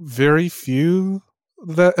very few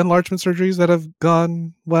the enlargement surgeries that have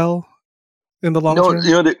gone well in the long No,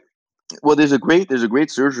 term? well, there's a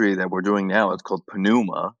great surgery that we're doing now. It's called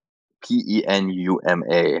Pneuma,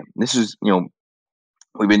 Penuma. This is,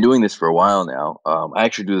 we've been doing this for a while now. I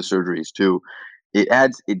actually do the surgeries too. It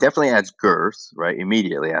definitely adds girth, right?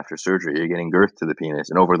 Immediately after surgery, you're getting girth to the penis,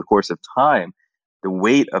 and over the course of time, the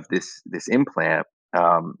weight of this implant,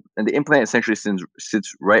 and the implant essentially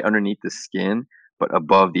sits right underneath the skin, but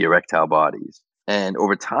above the erectile bodies. And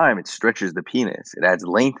over time, it stretches the penis. It adds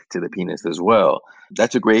length to the penis as well.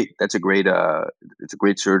 It's a great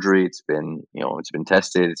surgery. It's been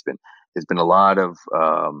tested. There's been a lot of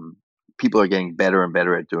people are getting better and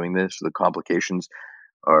better at doing this. So the complications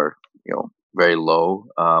are, very low.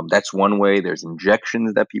 That's one way. There's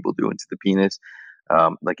injections that people do into the penis,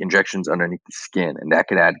 like injections underneath the skin, and that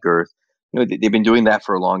could add girth. They've been doing that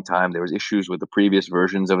for a long time. There was issues with the previous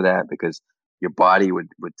versions of that because your body would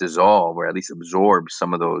dissolve or at least absorb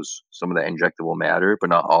some of that injectable matter, but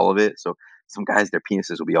not all of it. So some guys, their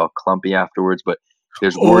penises will be all clumpy afterwards. But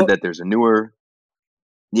there's word Oh, that there's a newer,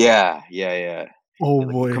 yeah, yeah, yeah. oh It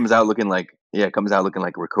boy. comes out looking like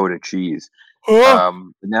ricotta cheese.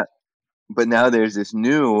 Oh, But now there's this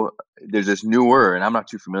newer, and I'm not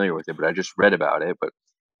too familiar with it, but I just read about it. But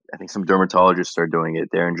I think some dermatologists are doing it.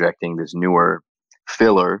 They're injecting this newer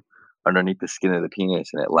filler underneath the skin of the penis,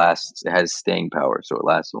 and it lasts. It has staying power, so it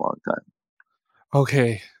lasts a long time.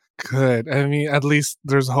 okay, good. I mean, at least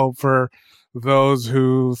there's hope for those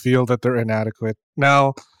who feel that they're inadequate.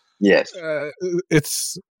 Now, Yes.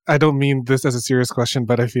 it's. I don't mean this as a serious question,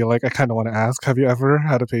 but I feel like I kind of want to ask: have you ever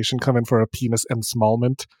had a patient come in for a penis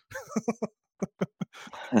ensmallment?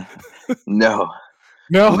 No,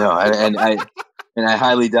 No. no, and I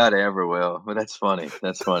highly doubt I ever will. But that's funny.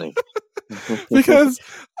 That's funny. Because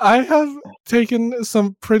I have taken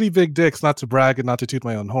some pretty big dicks, not to brag and not to toot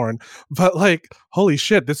my own horn, but like, holy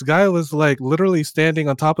shit, this guy was like literally standing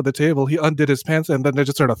on top of the table. He undid his pants and then they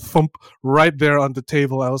just sort of thump right there on the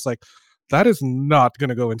table. I was like, that is not going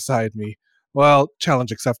to go inside me. Well,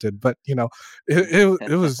 challenge accepted, but it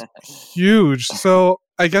was huge. So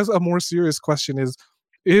I guess a more serious question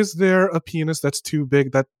is there a penis that's too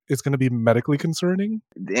big that is going to be medically concerning?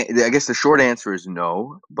 I guess the short answer is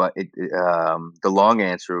no, but the long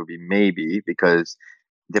answer would be maybe, because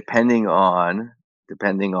depending on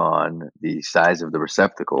the size of the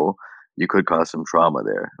receptacle, you could cause some trauma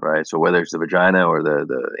there, right? So whether it's the vagina or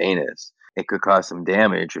the anus, it could cause some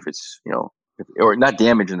damage if it's or not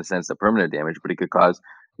damage in the sense of permanent damage, but it could cause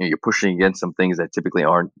you're pushing against some things that typically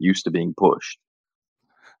aren't used to being pushed.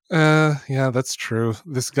 Yeah, that's true.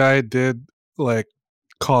 This guy did like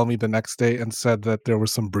call me the next day and said that there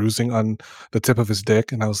was some bruising on the tip of his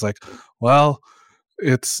dick, and I was like, "Well,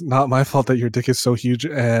 it's not my fault that your dick is so huge."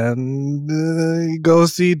 And go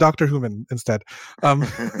see Doctor Human instead. Um,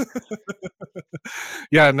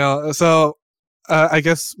 yeah, no. So I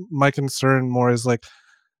guess my concern more is like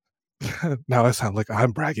now I sound like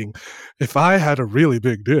I'm bragging. If I had a really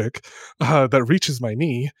big dick that reaches my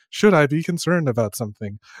knee, should I be concerned about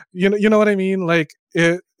something? You know what I mean? Like,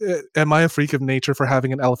 am I a freak of nature for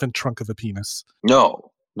having an elephant trunk of a penis?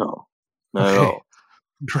 No, no, not at Okay, all.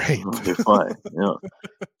 great. No, you're fine.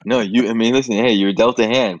 No, you. I mean, listen. Hey, you're dealt a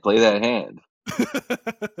hand. Play that hand.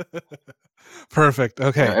 Perfect.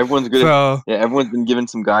 Okay, Everyone's good. so Yeah, everyone's been given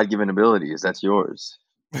some God-given abilities. That's yours.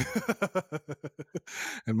 and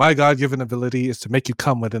my God-given ability is to make you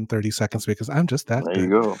come within 30 seconds because I'm just that There good. you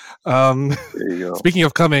go. Um, There you go. speaking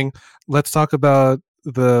of coming, let's talk about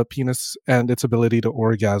the penis and its ability to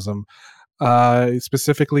orgasm. I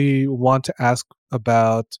specifically want to ask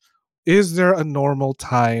about, is there a normal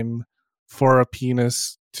time for a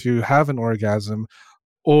penis to have an orgasm,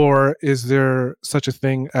 or is there such a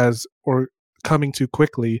thing as or coming too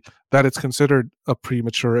quickly that it's considered a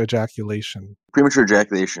premature ejaculation? Premature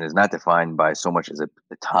ejaculation is not defined by so much as a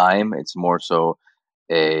time. It's more so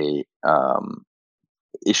a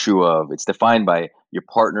issue of, it's defined by your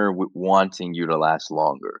partner wanting you to last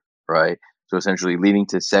longer, right? So essentially leading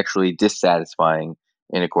to sexually dissatisfying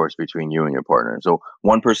intercourse between you and your partner. So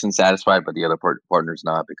one person's satisfied, but the other partner's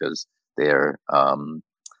not because they're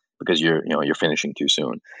because you're finishing too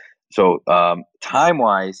soon. So time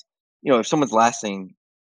wise, if someone's lasting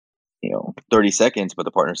 30 seconds, but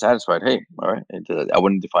the partner's satisfied, hey, all right, I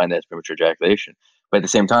wouldn't define that as premature ejaculation. But at the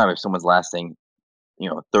same time, if someone's lasting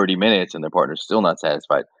 30 minutes and their partner's still not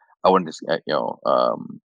satisfied, I wouldn't just,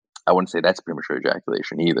 I wouldn't say that's premature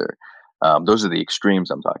ejaculation either. Those are the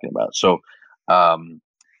extremes I'm talking about. So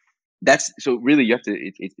that's so really you have to.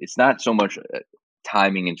 It's not so much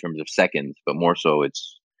timing in terms of seconds, but more so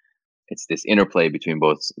it's this interplay between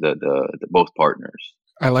both the both partners.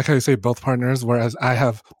 I like how you say both partners, whereas I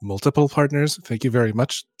have multiple partners. Thank you very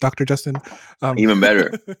much, Dr. Justin. Even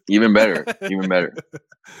better. Even better. Even better.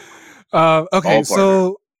 Okay, All partners.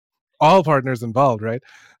 so all partners involved, right?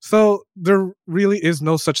 So there really is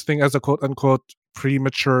no such thing as a quote unquote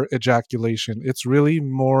premature ejaculation. It's really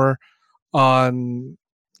more on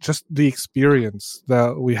just the experience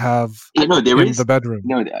that we have Yeah, no, there in is the bedroom.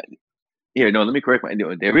 no. No. Let me correct my.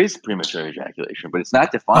 No, there is premature ejaculation, but it's not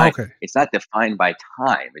Oh, defined. okay. It's not defined by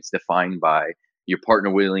time. It's defined by your partner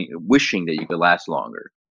wishing that you could last longer.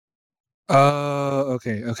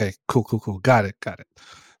 Okay. Cool. Got it.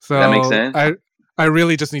 Does that make So sense? I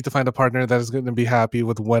really just need to find a partner that is going to be happy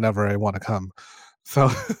with whenever I want to come. So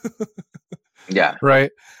Yeah.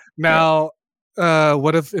 right Yeah. now,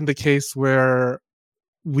 what if in the case where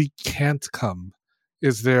we can't come?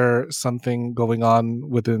 Is there something going on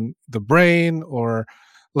within the brain, or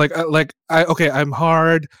I'm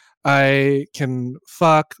hard, I can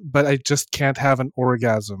fuck, but I just can't have an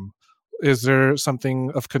orgasm? Is there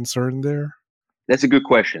something of concern there? That's a good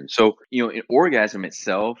question. So, in orgasm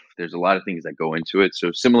itself, there's a lot of things that go into it.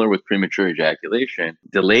 So, similar with premature ejaculation,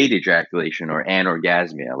 delayed ejaculation or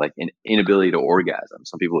anorgasmia, like an inability to orgasm,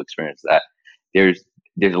 some people experience that. There's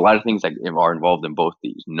a lot of things that are involved in both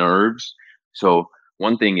these nerves. So,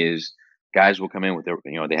 one thing is guys will come in with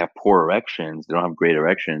they have poor erections, they don't have great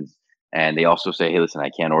erections, and they also say, "Hey, listen, I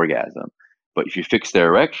can't orgasm." But if you fix their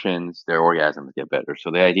erections, their orgasms get better. So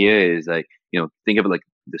the idea is like, think of it like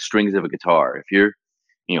the strings of a guitar. If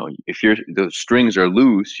those strings are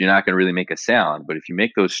loose, you're not going to really make a sound. But if you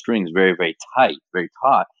make those strings very, very tight, very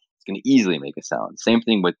taut, it's going to easily make a sound. Same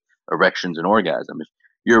thing with erections and orgasm. If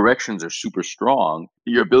your erections are super strong,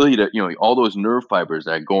 your ability to, all those nerve fibers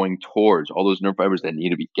that are going towards, all those nerve fibers that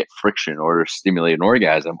need to get friction in order to stimulate an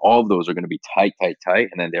orgasm, all of those are going to be tight. And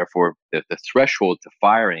then therefore the threshold to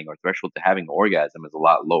firing or threshold to having an orgasm is a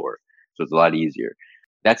lot lower. So it's a lot easier.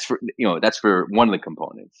 That's for one of the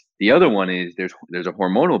components. The other one is there's a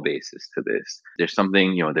hormonal basis to this. There's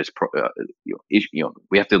something, we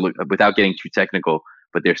have to look without getting too technical,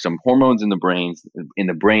 but there's some hormones in the brain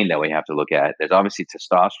that we have to look at. There's obviously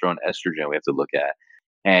testosterone, estrogen we have to look at.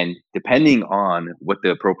 And depending on what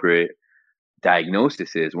the appropriate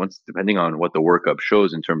diagnosis is, depending on what the workup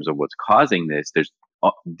shows in terms of what's causing this, there's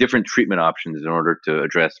different treatment options in order to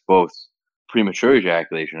address both premature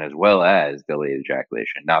ejaculation as well as delayed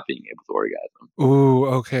ejaculation, not being able to orgasm. Ooh,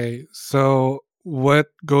 okay. So what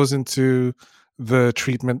goes into the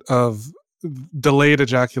treatment of delayed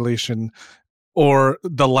ejaculation or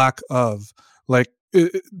the lack of? Like,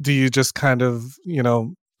 do you just kind of,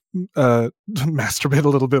 masturbate a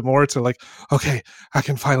little bit more to like, okay, I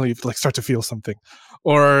can finally like start to feel something?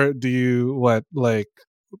 Or do you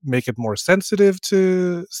make it more sensitive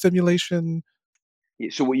to stimulation?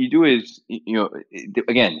 So what you do is,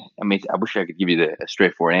 again, I mean, I wish I could give you a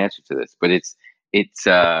straightforward answer to this, but it's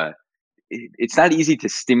not easy to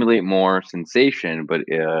stimulate more sensation, but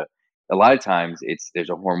a lot of times there's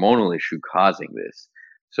a hormonal issue causing this.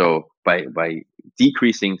 So by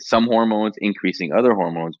decreasing some hormones, increasing other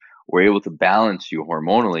hormones, we're able to balance you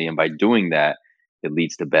hormonally, and by doing that, it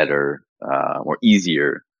leads to better or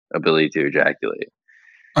easier ability to ejaculate.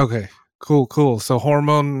 Okay, cool. So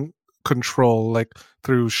hormone control, like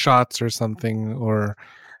through shots or something, or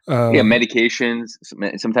Yeah, medications.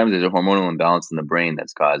 Sometimes there's a hormonal imbalance in the brain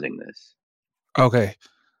that's causing this. okay.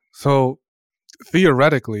 So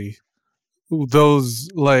theoretically, those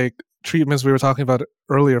like treatments we were talking about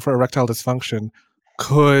earlier for erectile dysfunction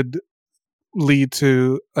could lead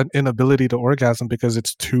to an inability to orgasm because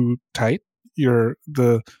it's too tight.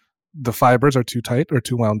 The fibers are too tight or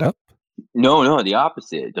too wound up. No, the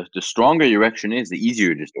opposite. The stronger your erection is, the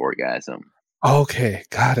easier it is to orgasm. Okay,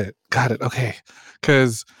 got it. Okay,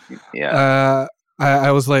 because Yeah,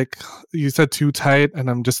 I was like, you said too tight, and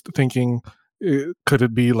I'm just thinking, could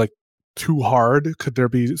it be like too hard? Could there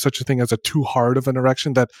be such a thing as a too hard of an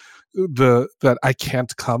erection that I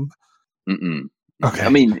can't come? Mm-mm. Okay, I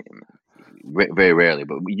mean, very rarely,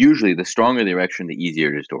 but usually the stronger the erection, the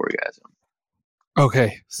easier it is to orgasm.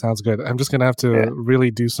 okay, sounds good. I'm just gonna have to Yeah.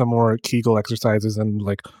 really do some more Kegel exercises and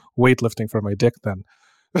like weightlifting for my dick then.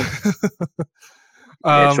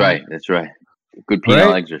 That's right. Good penile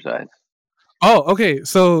Right? exercise. Oh, okay.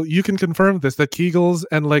 So you can confirm this that Kegels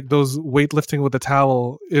and like those weightlifting with a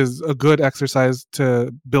towel is a good exercise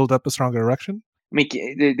to build up a stronger erection. I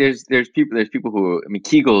mean, there's people who, I mean,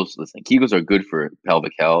 Kegels. Listen, Kegels are good for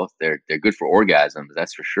pelvic health. They're good for orgasms.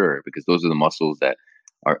 That's for sure, because those are the muscles that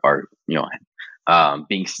are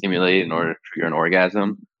being stimulated in order to trigger an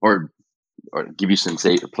orgasm or give you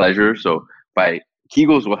sensation pleasure. So by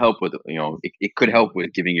Kegels will help with, it could help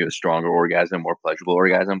with giving you a stronger orgasm, more pleasurable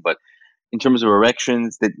orgasm. But in terms of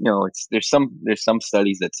erections, that there's some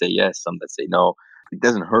studies that say yes, some that say no. It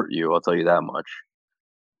doesn't hurt you, I'll tell you that much.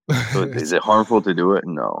 So is It's, it harmful to do it?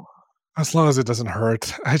 No. as long as it doesn't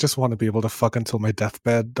hurt. I just want to be able to fuck until my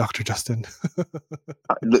deathbed, Dr. Justin.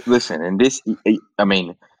 Listen, and this, I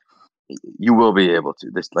mean, you will be able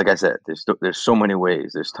to. This, like I said, there's so many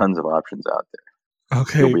ways. There's tons of options out there. You'll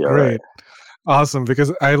Okay, be all right. great. Awesome,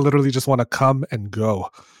 because I literally just want to come and go.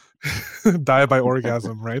 Die by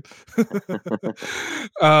orgasm, right?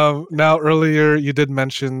 Now, earlier you did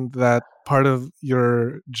mention that part of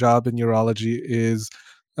your job in urology is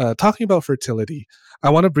talking about fertility. I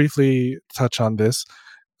want to briefly touch on this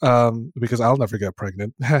because I'll never get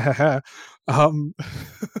pregnant. um,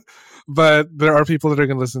 but there are people that are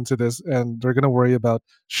going to listen to this and they're going to worry about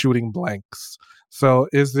shooting blanks. So,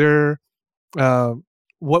 is there uh,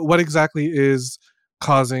 what exactly is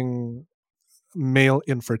causing male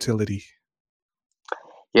infertility?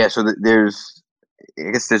 Yeah. So I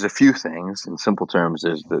guess there's a few things in simple terms.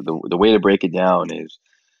 There's the way to break it down is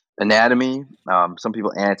anatomy. Some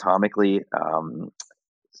people anatomically,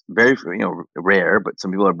 very rare, but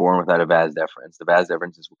some people are born without a vas deferens. The vas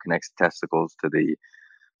deferens is what connects the testicles to the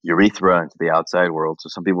urethra and to the outside world. So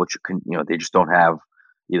some people, they just don't have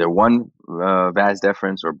either one vas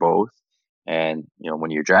deferens or both. And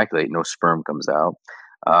when you ejaculate, no sperm comes out.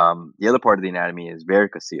 The other part of the anatomy is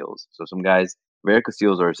varicoceles. So some guys,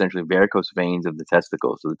 varicoceles are essentially varicose veins of the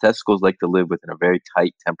testicles. So the testicles like to live within a very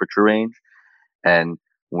tight temperature range, and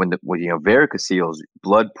when you have varicoceles,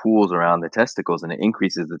 blood pools around the testicles and it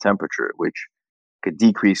increases the temperature, which could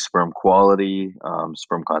decrease sperm quality,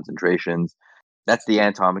 sperm concentrations. That's the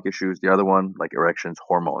anatomic issues. The other one, like erections,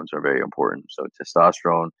 hormones are very important. So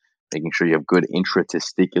testosterone, making sure you have good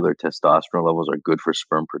intratesticular testosterone levels are good for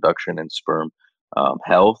sperm production and sperm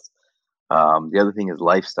health. The other thing is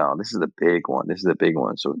lifestyle. This is a big one.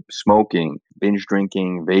 So smoking, binge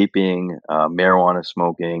drinking, vaping, marijuana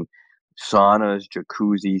smoking, saunas,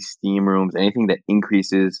 jacuzzis, steam rooms, anything that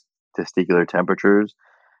increases testicular temperatures,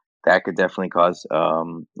 that could definitely cause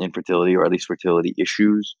infertility or at least fertility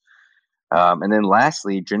issues. And then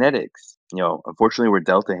lastly, genetics. Unfortunately, we're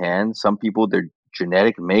dealt a hand. Some people, their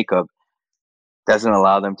genetic makeup doesn't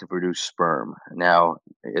allow them to produce sperm. Now,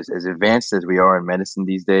 as advanced as we are in medicine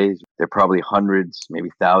these days, there are probably hundreds, maybe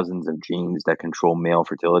thousands of genes that control male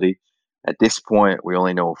fertility. At this point, we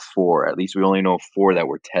only know 4. At least we only know 4 that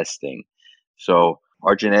we're testing. So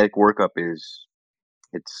our genetic workup it's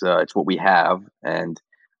what we have, and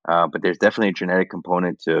but there's definitely a genetic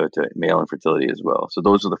component to male infertility as well. So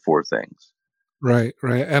those are the 4 things. Right,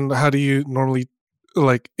 right. And how do you normally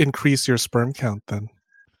increase your sperm count then?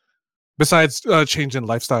 Besides change in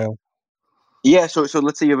lifestyle. Yeah, so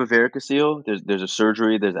let's say you have a varicocele. There's a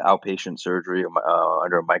surgery. There's an outpatient surgery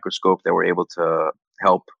under a microscope that we're able to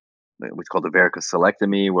help. What's called a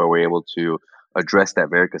varicocelectomy, where we're able to address that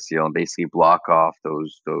varicocele and basically block off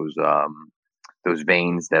those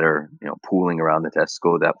veins that are pooling around the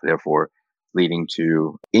testicle, that therefore leading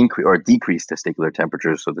to increase or decreased testicular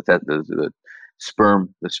temperatures. So the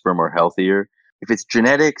sperm are healthier. If it's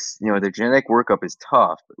genetics, the genetic workup is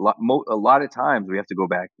tough. A lot of times we have to go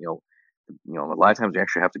back. A lot of times we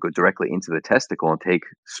actually have to go directly into the testicle and take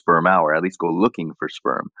sperm out, or at least go looking for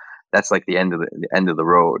sperm. That's like the end of the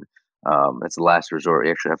road. That's the last resort.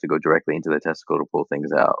 You actually have to go directly into the testicle to pull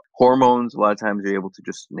things out. Hormones, a lot of times you're able to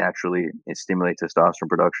just naturally stimulate testosterone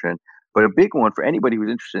production. But a big one for anybody who's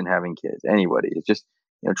interested in having kids, anybody, is just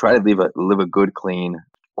try to live a good, clean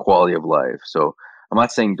quality of life. So I'm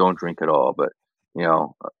not saying don't drink at all, but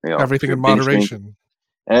Everything in moderation.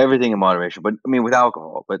 Everything in moderation, but I mean with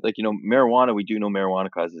alcohol. But marijuana, we do know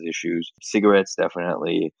marijuana causes issues. Cigarettes,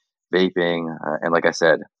 definitely. Vaping, and like I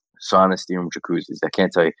said, sauna, steam room, jacuzzis. I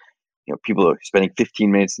can't tell you. People are spending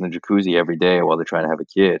 15 minutes in the jacuzzi every day while they're trying to have a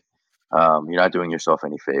kid. You're not doing yourself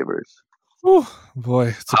any favors. Oh boy,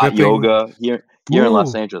 it's a Hot good thing. yoga here in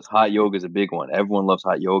Los Ooh. Angeles. Hot yoga is a big one. Everyone loves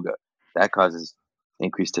hot yoga. That causes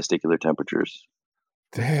increased testicular temperatures.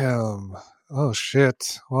 Damn. Oh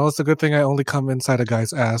shit. Well, it's a good thing I only come inside a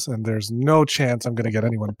guy's ass and there's no chance I'm gonna get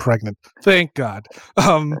anyone pregnant. Thank God.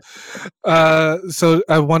 So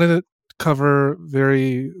I wanted to cover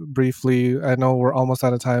very briefly. I know we're almost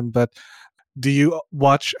out of time, but do you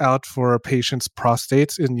watch out for patients'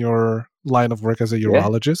 prostates in your line of work as a Yeah,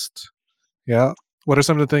 urologist? Yeah. What are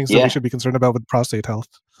some of the things that we yeah. should be concerned about with prostate health?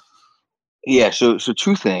 Yeah, so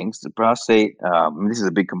 2 things. The prostate, this is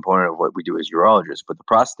a big component of what we do as urologists, but the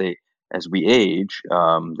prostate, as we age,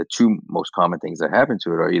 the 2 most common things that happen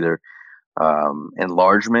to it are either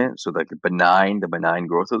enlargement, so like the benign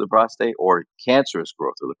growth of the prostate, or cancerous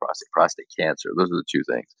growth of the prostate cancer. Those are the two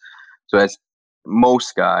things. So as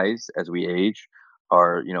most guys, as we age,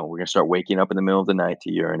 we're going to start waking up in the middle of the night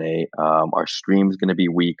to urinate. Our stream is going to be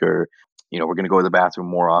weaker. We're going to go to the bathroom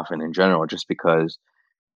more often in general, just because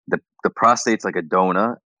the prostate's like a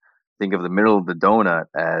donut. Think of the middle of the donut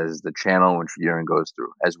as the channel in which urine goes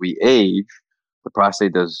through. As we age, the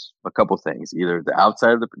prostate does a couple things. Either the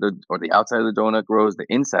outside of the outside of the donut grows, the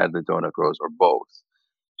inside of the donut grows, or both.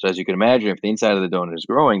 So as you can imagine, if the inside of the donut is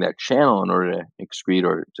growing, that channel, in order to excrete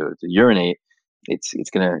or to urinate, it's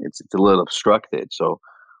a little obstructed. So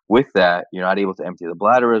with that, you're not able to empty the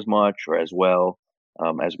bladder as much or as well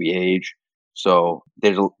as we age. So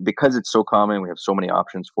because it's so common, we have so many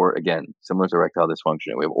options for it. Again, similar to erectile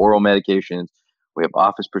dysfunction, we have oral medications, we have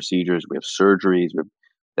office procedures, we have surgeries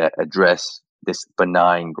that address this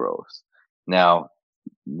benign growth. Now,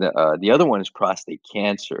 the other one is prostate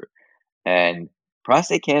cancer, and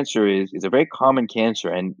prostate cancer is a very common cancer.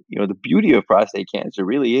 And the beauty of prostate cancer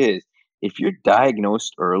really is, if you're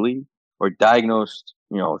diagnosed early, or diagnosed,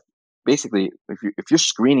 basically, if you're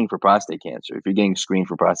screening for prostate cancer, if you're getting screened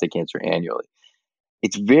for prostate cancer annually,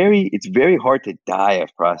 it's very hard to die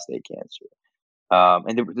of prostate cancer.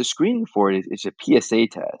 And the screening for it is a PSA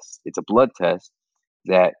test. It's a blood test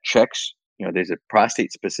that checks. There's a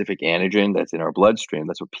prostate specific antigen that's in our bloodstream.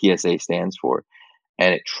 That's what PSA stands for,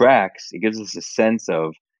 and it gives us a sense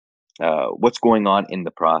of what's going on in the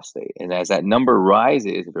prostate. And as that number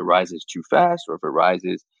rises, if it rises too fast, or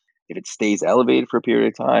if it stays elevated for a period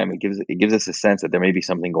of time, it gives us a sense that there may be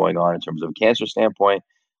something going on in terms of a cancer standpoint.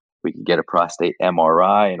 We can get a prostate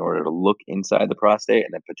MRI in order to look inside the prostate,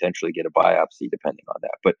 and then potentially get a biopsy depending on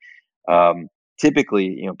that. But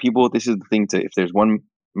typically, people, this is the thing if there's one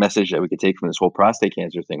message that we could take from this whole prostate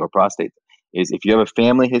cancer thing, or prostate, is if you have a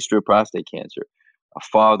family history of prostate cancer, a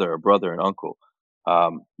father, a brother, an uncle,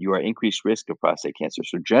 you are increased risk of prostate cancer.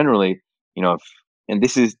 So generally, and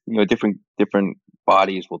this is, different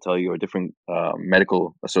bodies will tell you, or different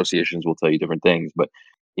medical associations will tell you different things. But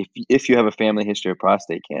if you have a family history of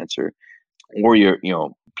prostate cancer, or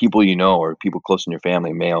people or people close in your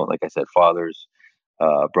family, male, like I said, fathers,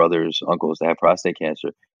 brothers, uncles that have prostate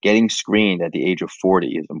cancer, getting screened at the age of 40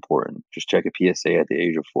 is important. Just check a PSA at the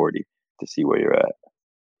age of 40 to see where you're at.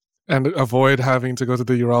 And avoid having to go to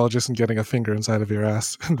the urologist and getting a finger inside of your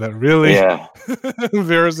ass. That really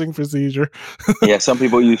embarrassing procedure. Yeah, some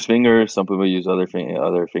people use fingers, some people use other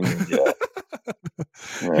fingers. Yeah.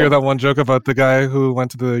 Hear that one joke about the guy who went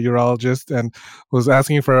to the urologist and was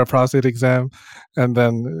asking for a prostate exam, and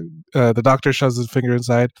then the doctor shoves his finger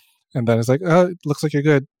inside, and then it's like, it looks like you're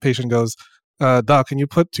good. Patient goes, Doc, can you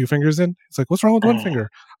put 2 fingers in? It's like, what's wrong with 1 finger?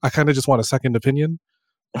 I kind of just want a second opinion.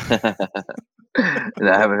 I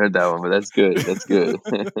haven't heard that one, but that's good. That's good.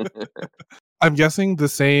 I'm guessing the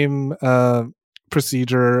same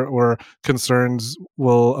procedure or concerns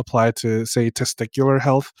will apply to, say, testicular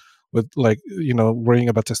health, with worrying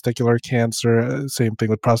about testicular cancer. Same thing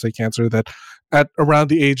with prostate cancer, that at around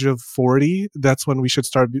the age of 40, that's when we should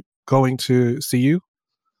start going to see you.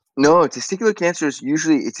 No, testicular cancer is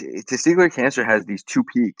usually testicular cancer has these 2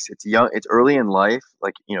 peaks. It's early in life,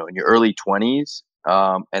 like in your early 20s,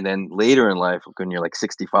 and then later in life when you're like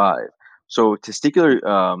 65. So testicular,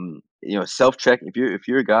 self-check. If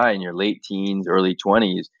you're a guy in your late teens, early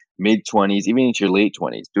 20s, mid 20s, even into your late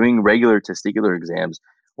 20s, doing regular testicular exams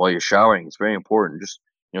while you're showering is very important. Just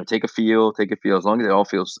take a feel. As long as it all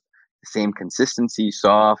feels the same consistency,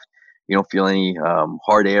 soft. You don't feel any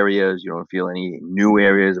hard areas. You don't feel any new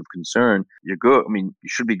areas of concern. You're good. I mean, you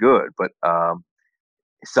should be good. But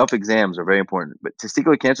self-exams are very important. But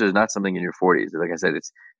testicular cancer is not something in your 40s. Like I said,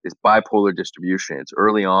 it's this bipolar distribution. It's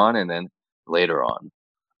early on and then later on.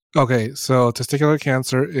 Okay, so testicular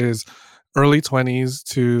cancer is early 20s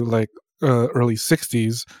to like early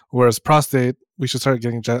 60s, whereas prostate, we should start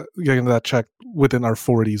getting that checked within our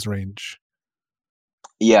 40s range.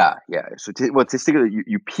 Yeah. So, testicular,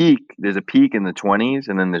 you peak. There's a peak in the 20s,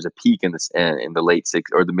 and then there's a peak in the late 60s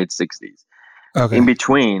or the mid 60s. Okay. In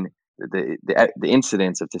between, the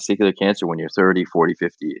incidence of testicular cancer when you're 30, 40,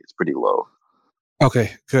 50 is pretty low.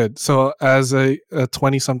 Okay, good. So as a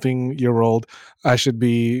 20-something-year-old, I should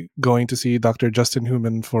be going to see Dr. Justin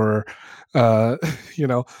Human for, for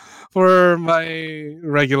my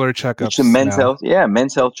regular checkups. Some men's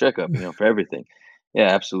health checkup, for everything. Yeah,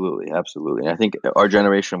 absolutely. And I think our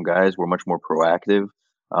generation of guys were much more proactive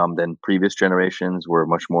than previous generations. We're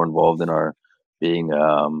much more involved in our being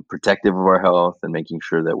protective of our health and making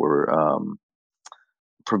sure that we're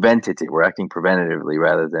preventative. We're acting preventatively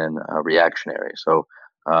rather than reactionary. So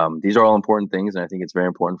these are all important things, and I think it's very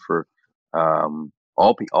important for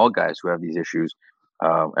all guys who have these issues.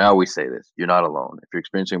 I always say this: you're not alone. If you're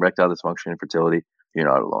experiencing erectile dysfunction, infertility, you're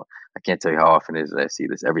not alone. I can't tell you how often it is that I see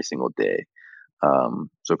this every single day.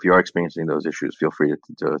 So if you are experiencing those issues, feel free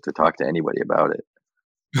to talk to anybody about it.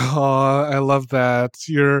 Oh, I love that.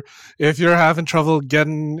 If you're having trouble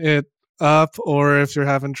getting it up, or if you're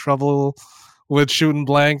having trouble with shooting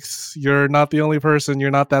blanks, you're not the only person. You're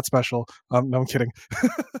not that special. No, I'm kidding.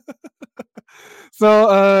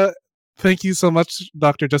 So, thank you so much,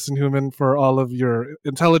 Dr. Justin Human, for all of your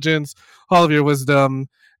intelligence, all of your wisdom,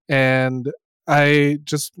 and I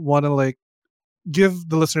just want to give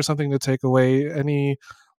the listener something to take away. Any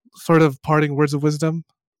sort of parting words of wisdom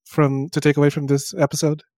to take away from this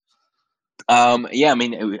episode? Yeah, I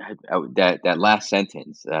mean, that last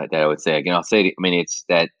sentence that I would say again, I'll say it, I mean, it's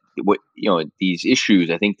that these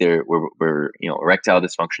issues, I think we're erectile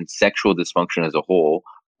dysfunction, sexual dysfunction as a whole,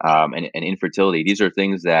 and infertility. These are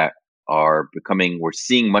things that we're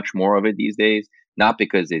seeing much more of it these days, not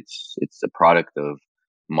because it's a product of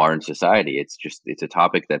modern society. It's a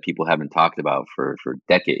topic that people haven't talked about for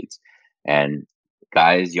decades. And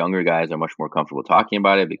younger guys are much more comfortable talking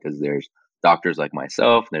about it because there's doctors like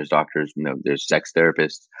myself, and there's doctors, there's sex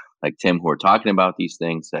therapists like Tim who are talking about these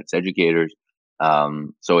things, sex educators.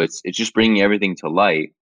 So it's just bringing everything to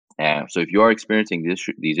light. So if you are experiencing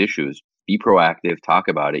these issues, be proactive, talk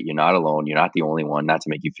about it. You're not alone. You're not the only one. Not to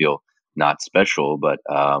make you feel not special, but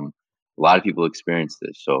a lot of people experience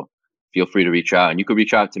this. So feel free to reach out, and you could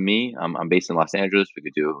reach out to me. I'm based in Los Angeles. You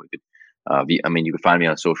could find me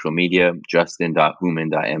on social media,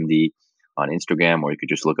 justin.human.md on Instagram, or you could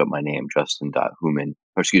just look up my name, Justin Human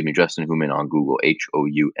on Google,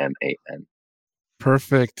 HOUMAN.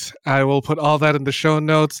 Perfect. I will put all that in the show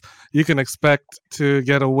notes. You can expect to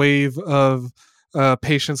get a wave of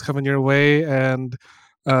patients coming your way, and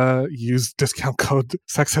use discount code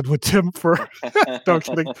SexEdWithTim for no, I'm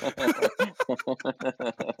kidding.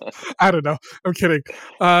 I don't know. I'm kidding.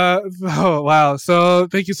 Oh, wow. So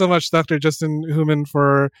thank you so much, Dr. Justin Human,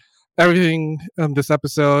 for everything in this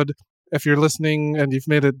episode. If you're listening and you've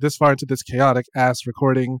made it this far into this chaotic ass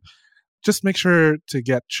recording, just make sure to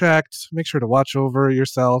get checked. Make sure to watch over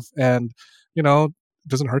yourself, and it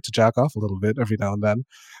doesn't hurt to jack off a little bit every now and then.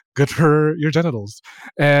 Good for your genitals.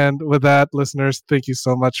 And with that, listeners, thank you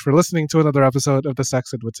so much for listening to another episode of the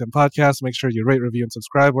Sex Ed with Tim podcast. Make sure you rate, review, and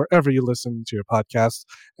subscribe wherever you listen to your podcasts.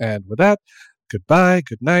 And with that, goodbye,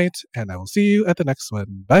 good night, and I will see you at the next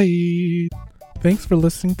one. Bye. Thanks for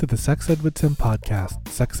listening to the Sex Ed with Tim podcast.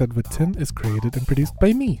 Sex Ed with Tim is created and produced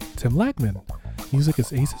by me, Tim Lagman. Music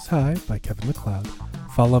is Aces High by Kevin MacLeod.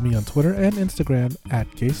 Follow me on Twitter and Instagram at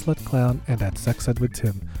GaySlutClown and at Sex Ed with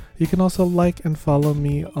Tim. You can also like and follow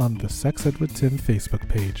me on the Sex Ed with Tim Facebook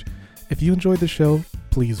page. If you enjoyed the show,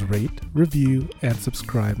 please rate, review, and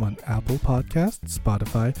subscribe on Apple Podcasts,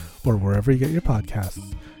 Spotify, or wherever you get your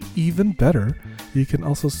podcasts. Even better, you can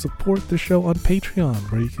also support the show on Patreon,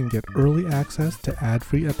 where you can get early access to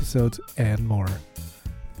ad-free episodes and more.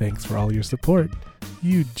 Thanks for all your support,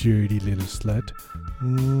 you dirty little slut.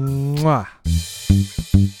 Mwah.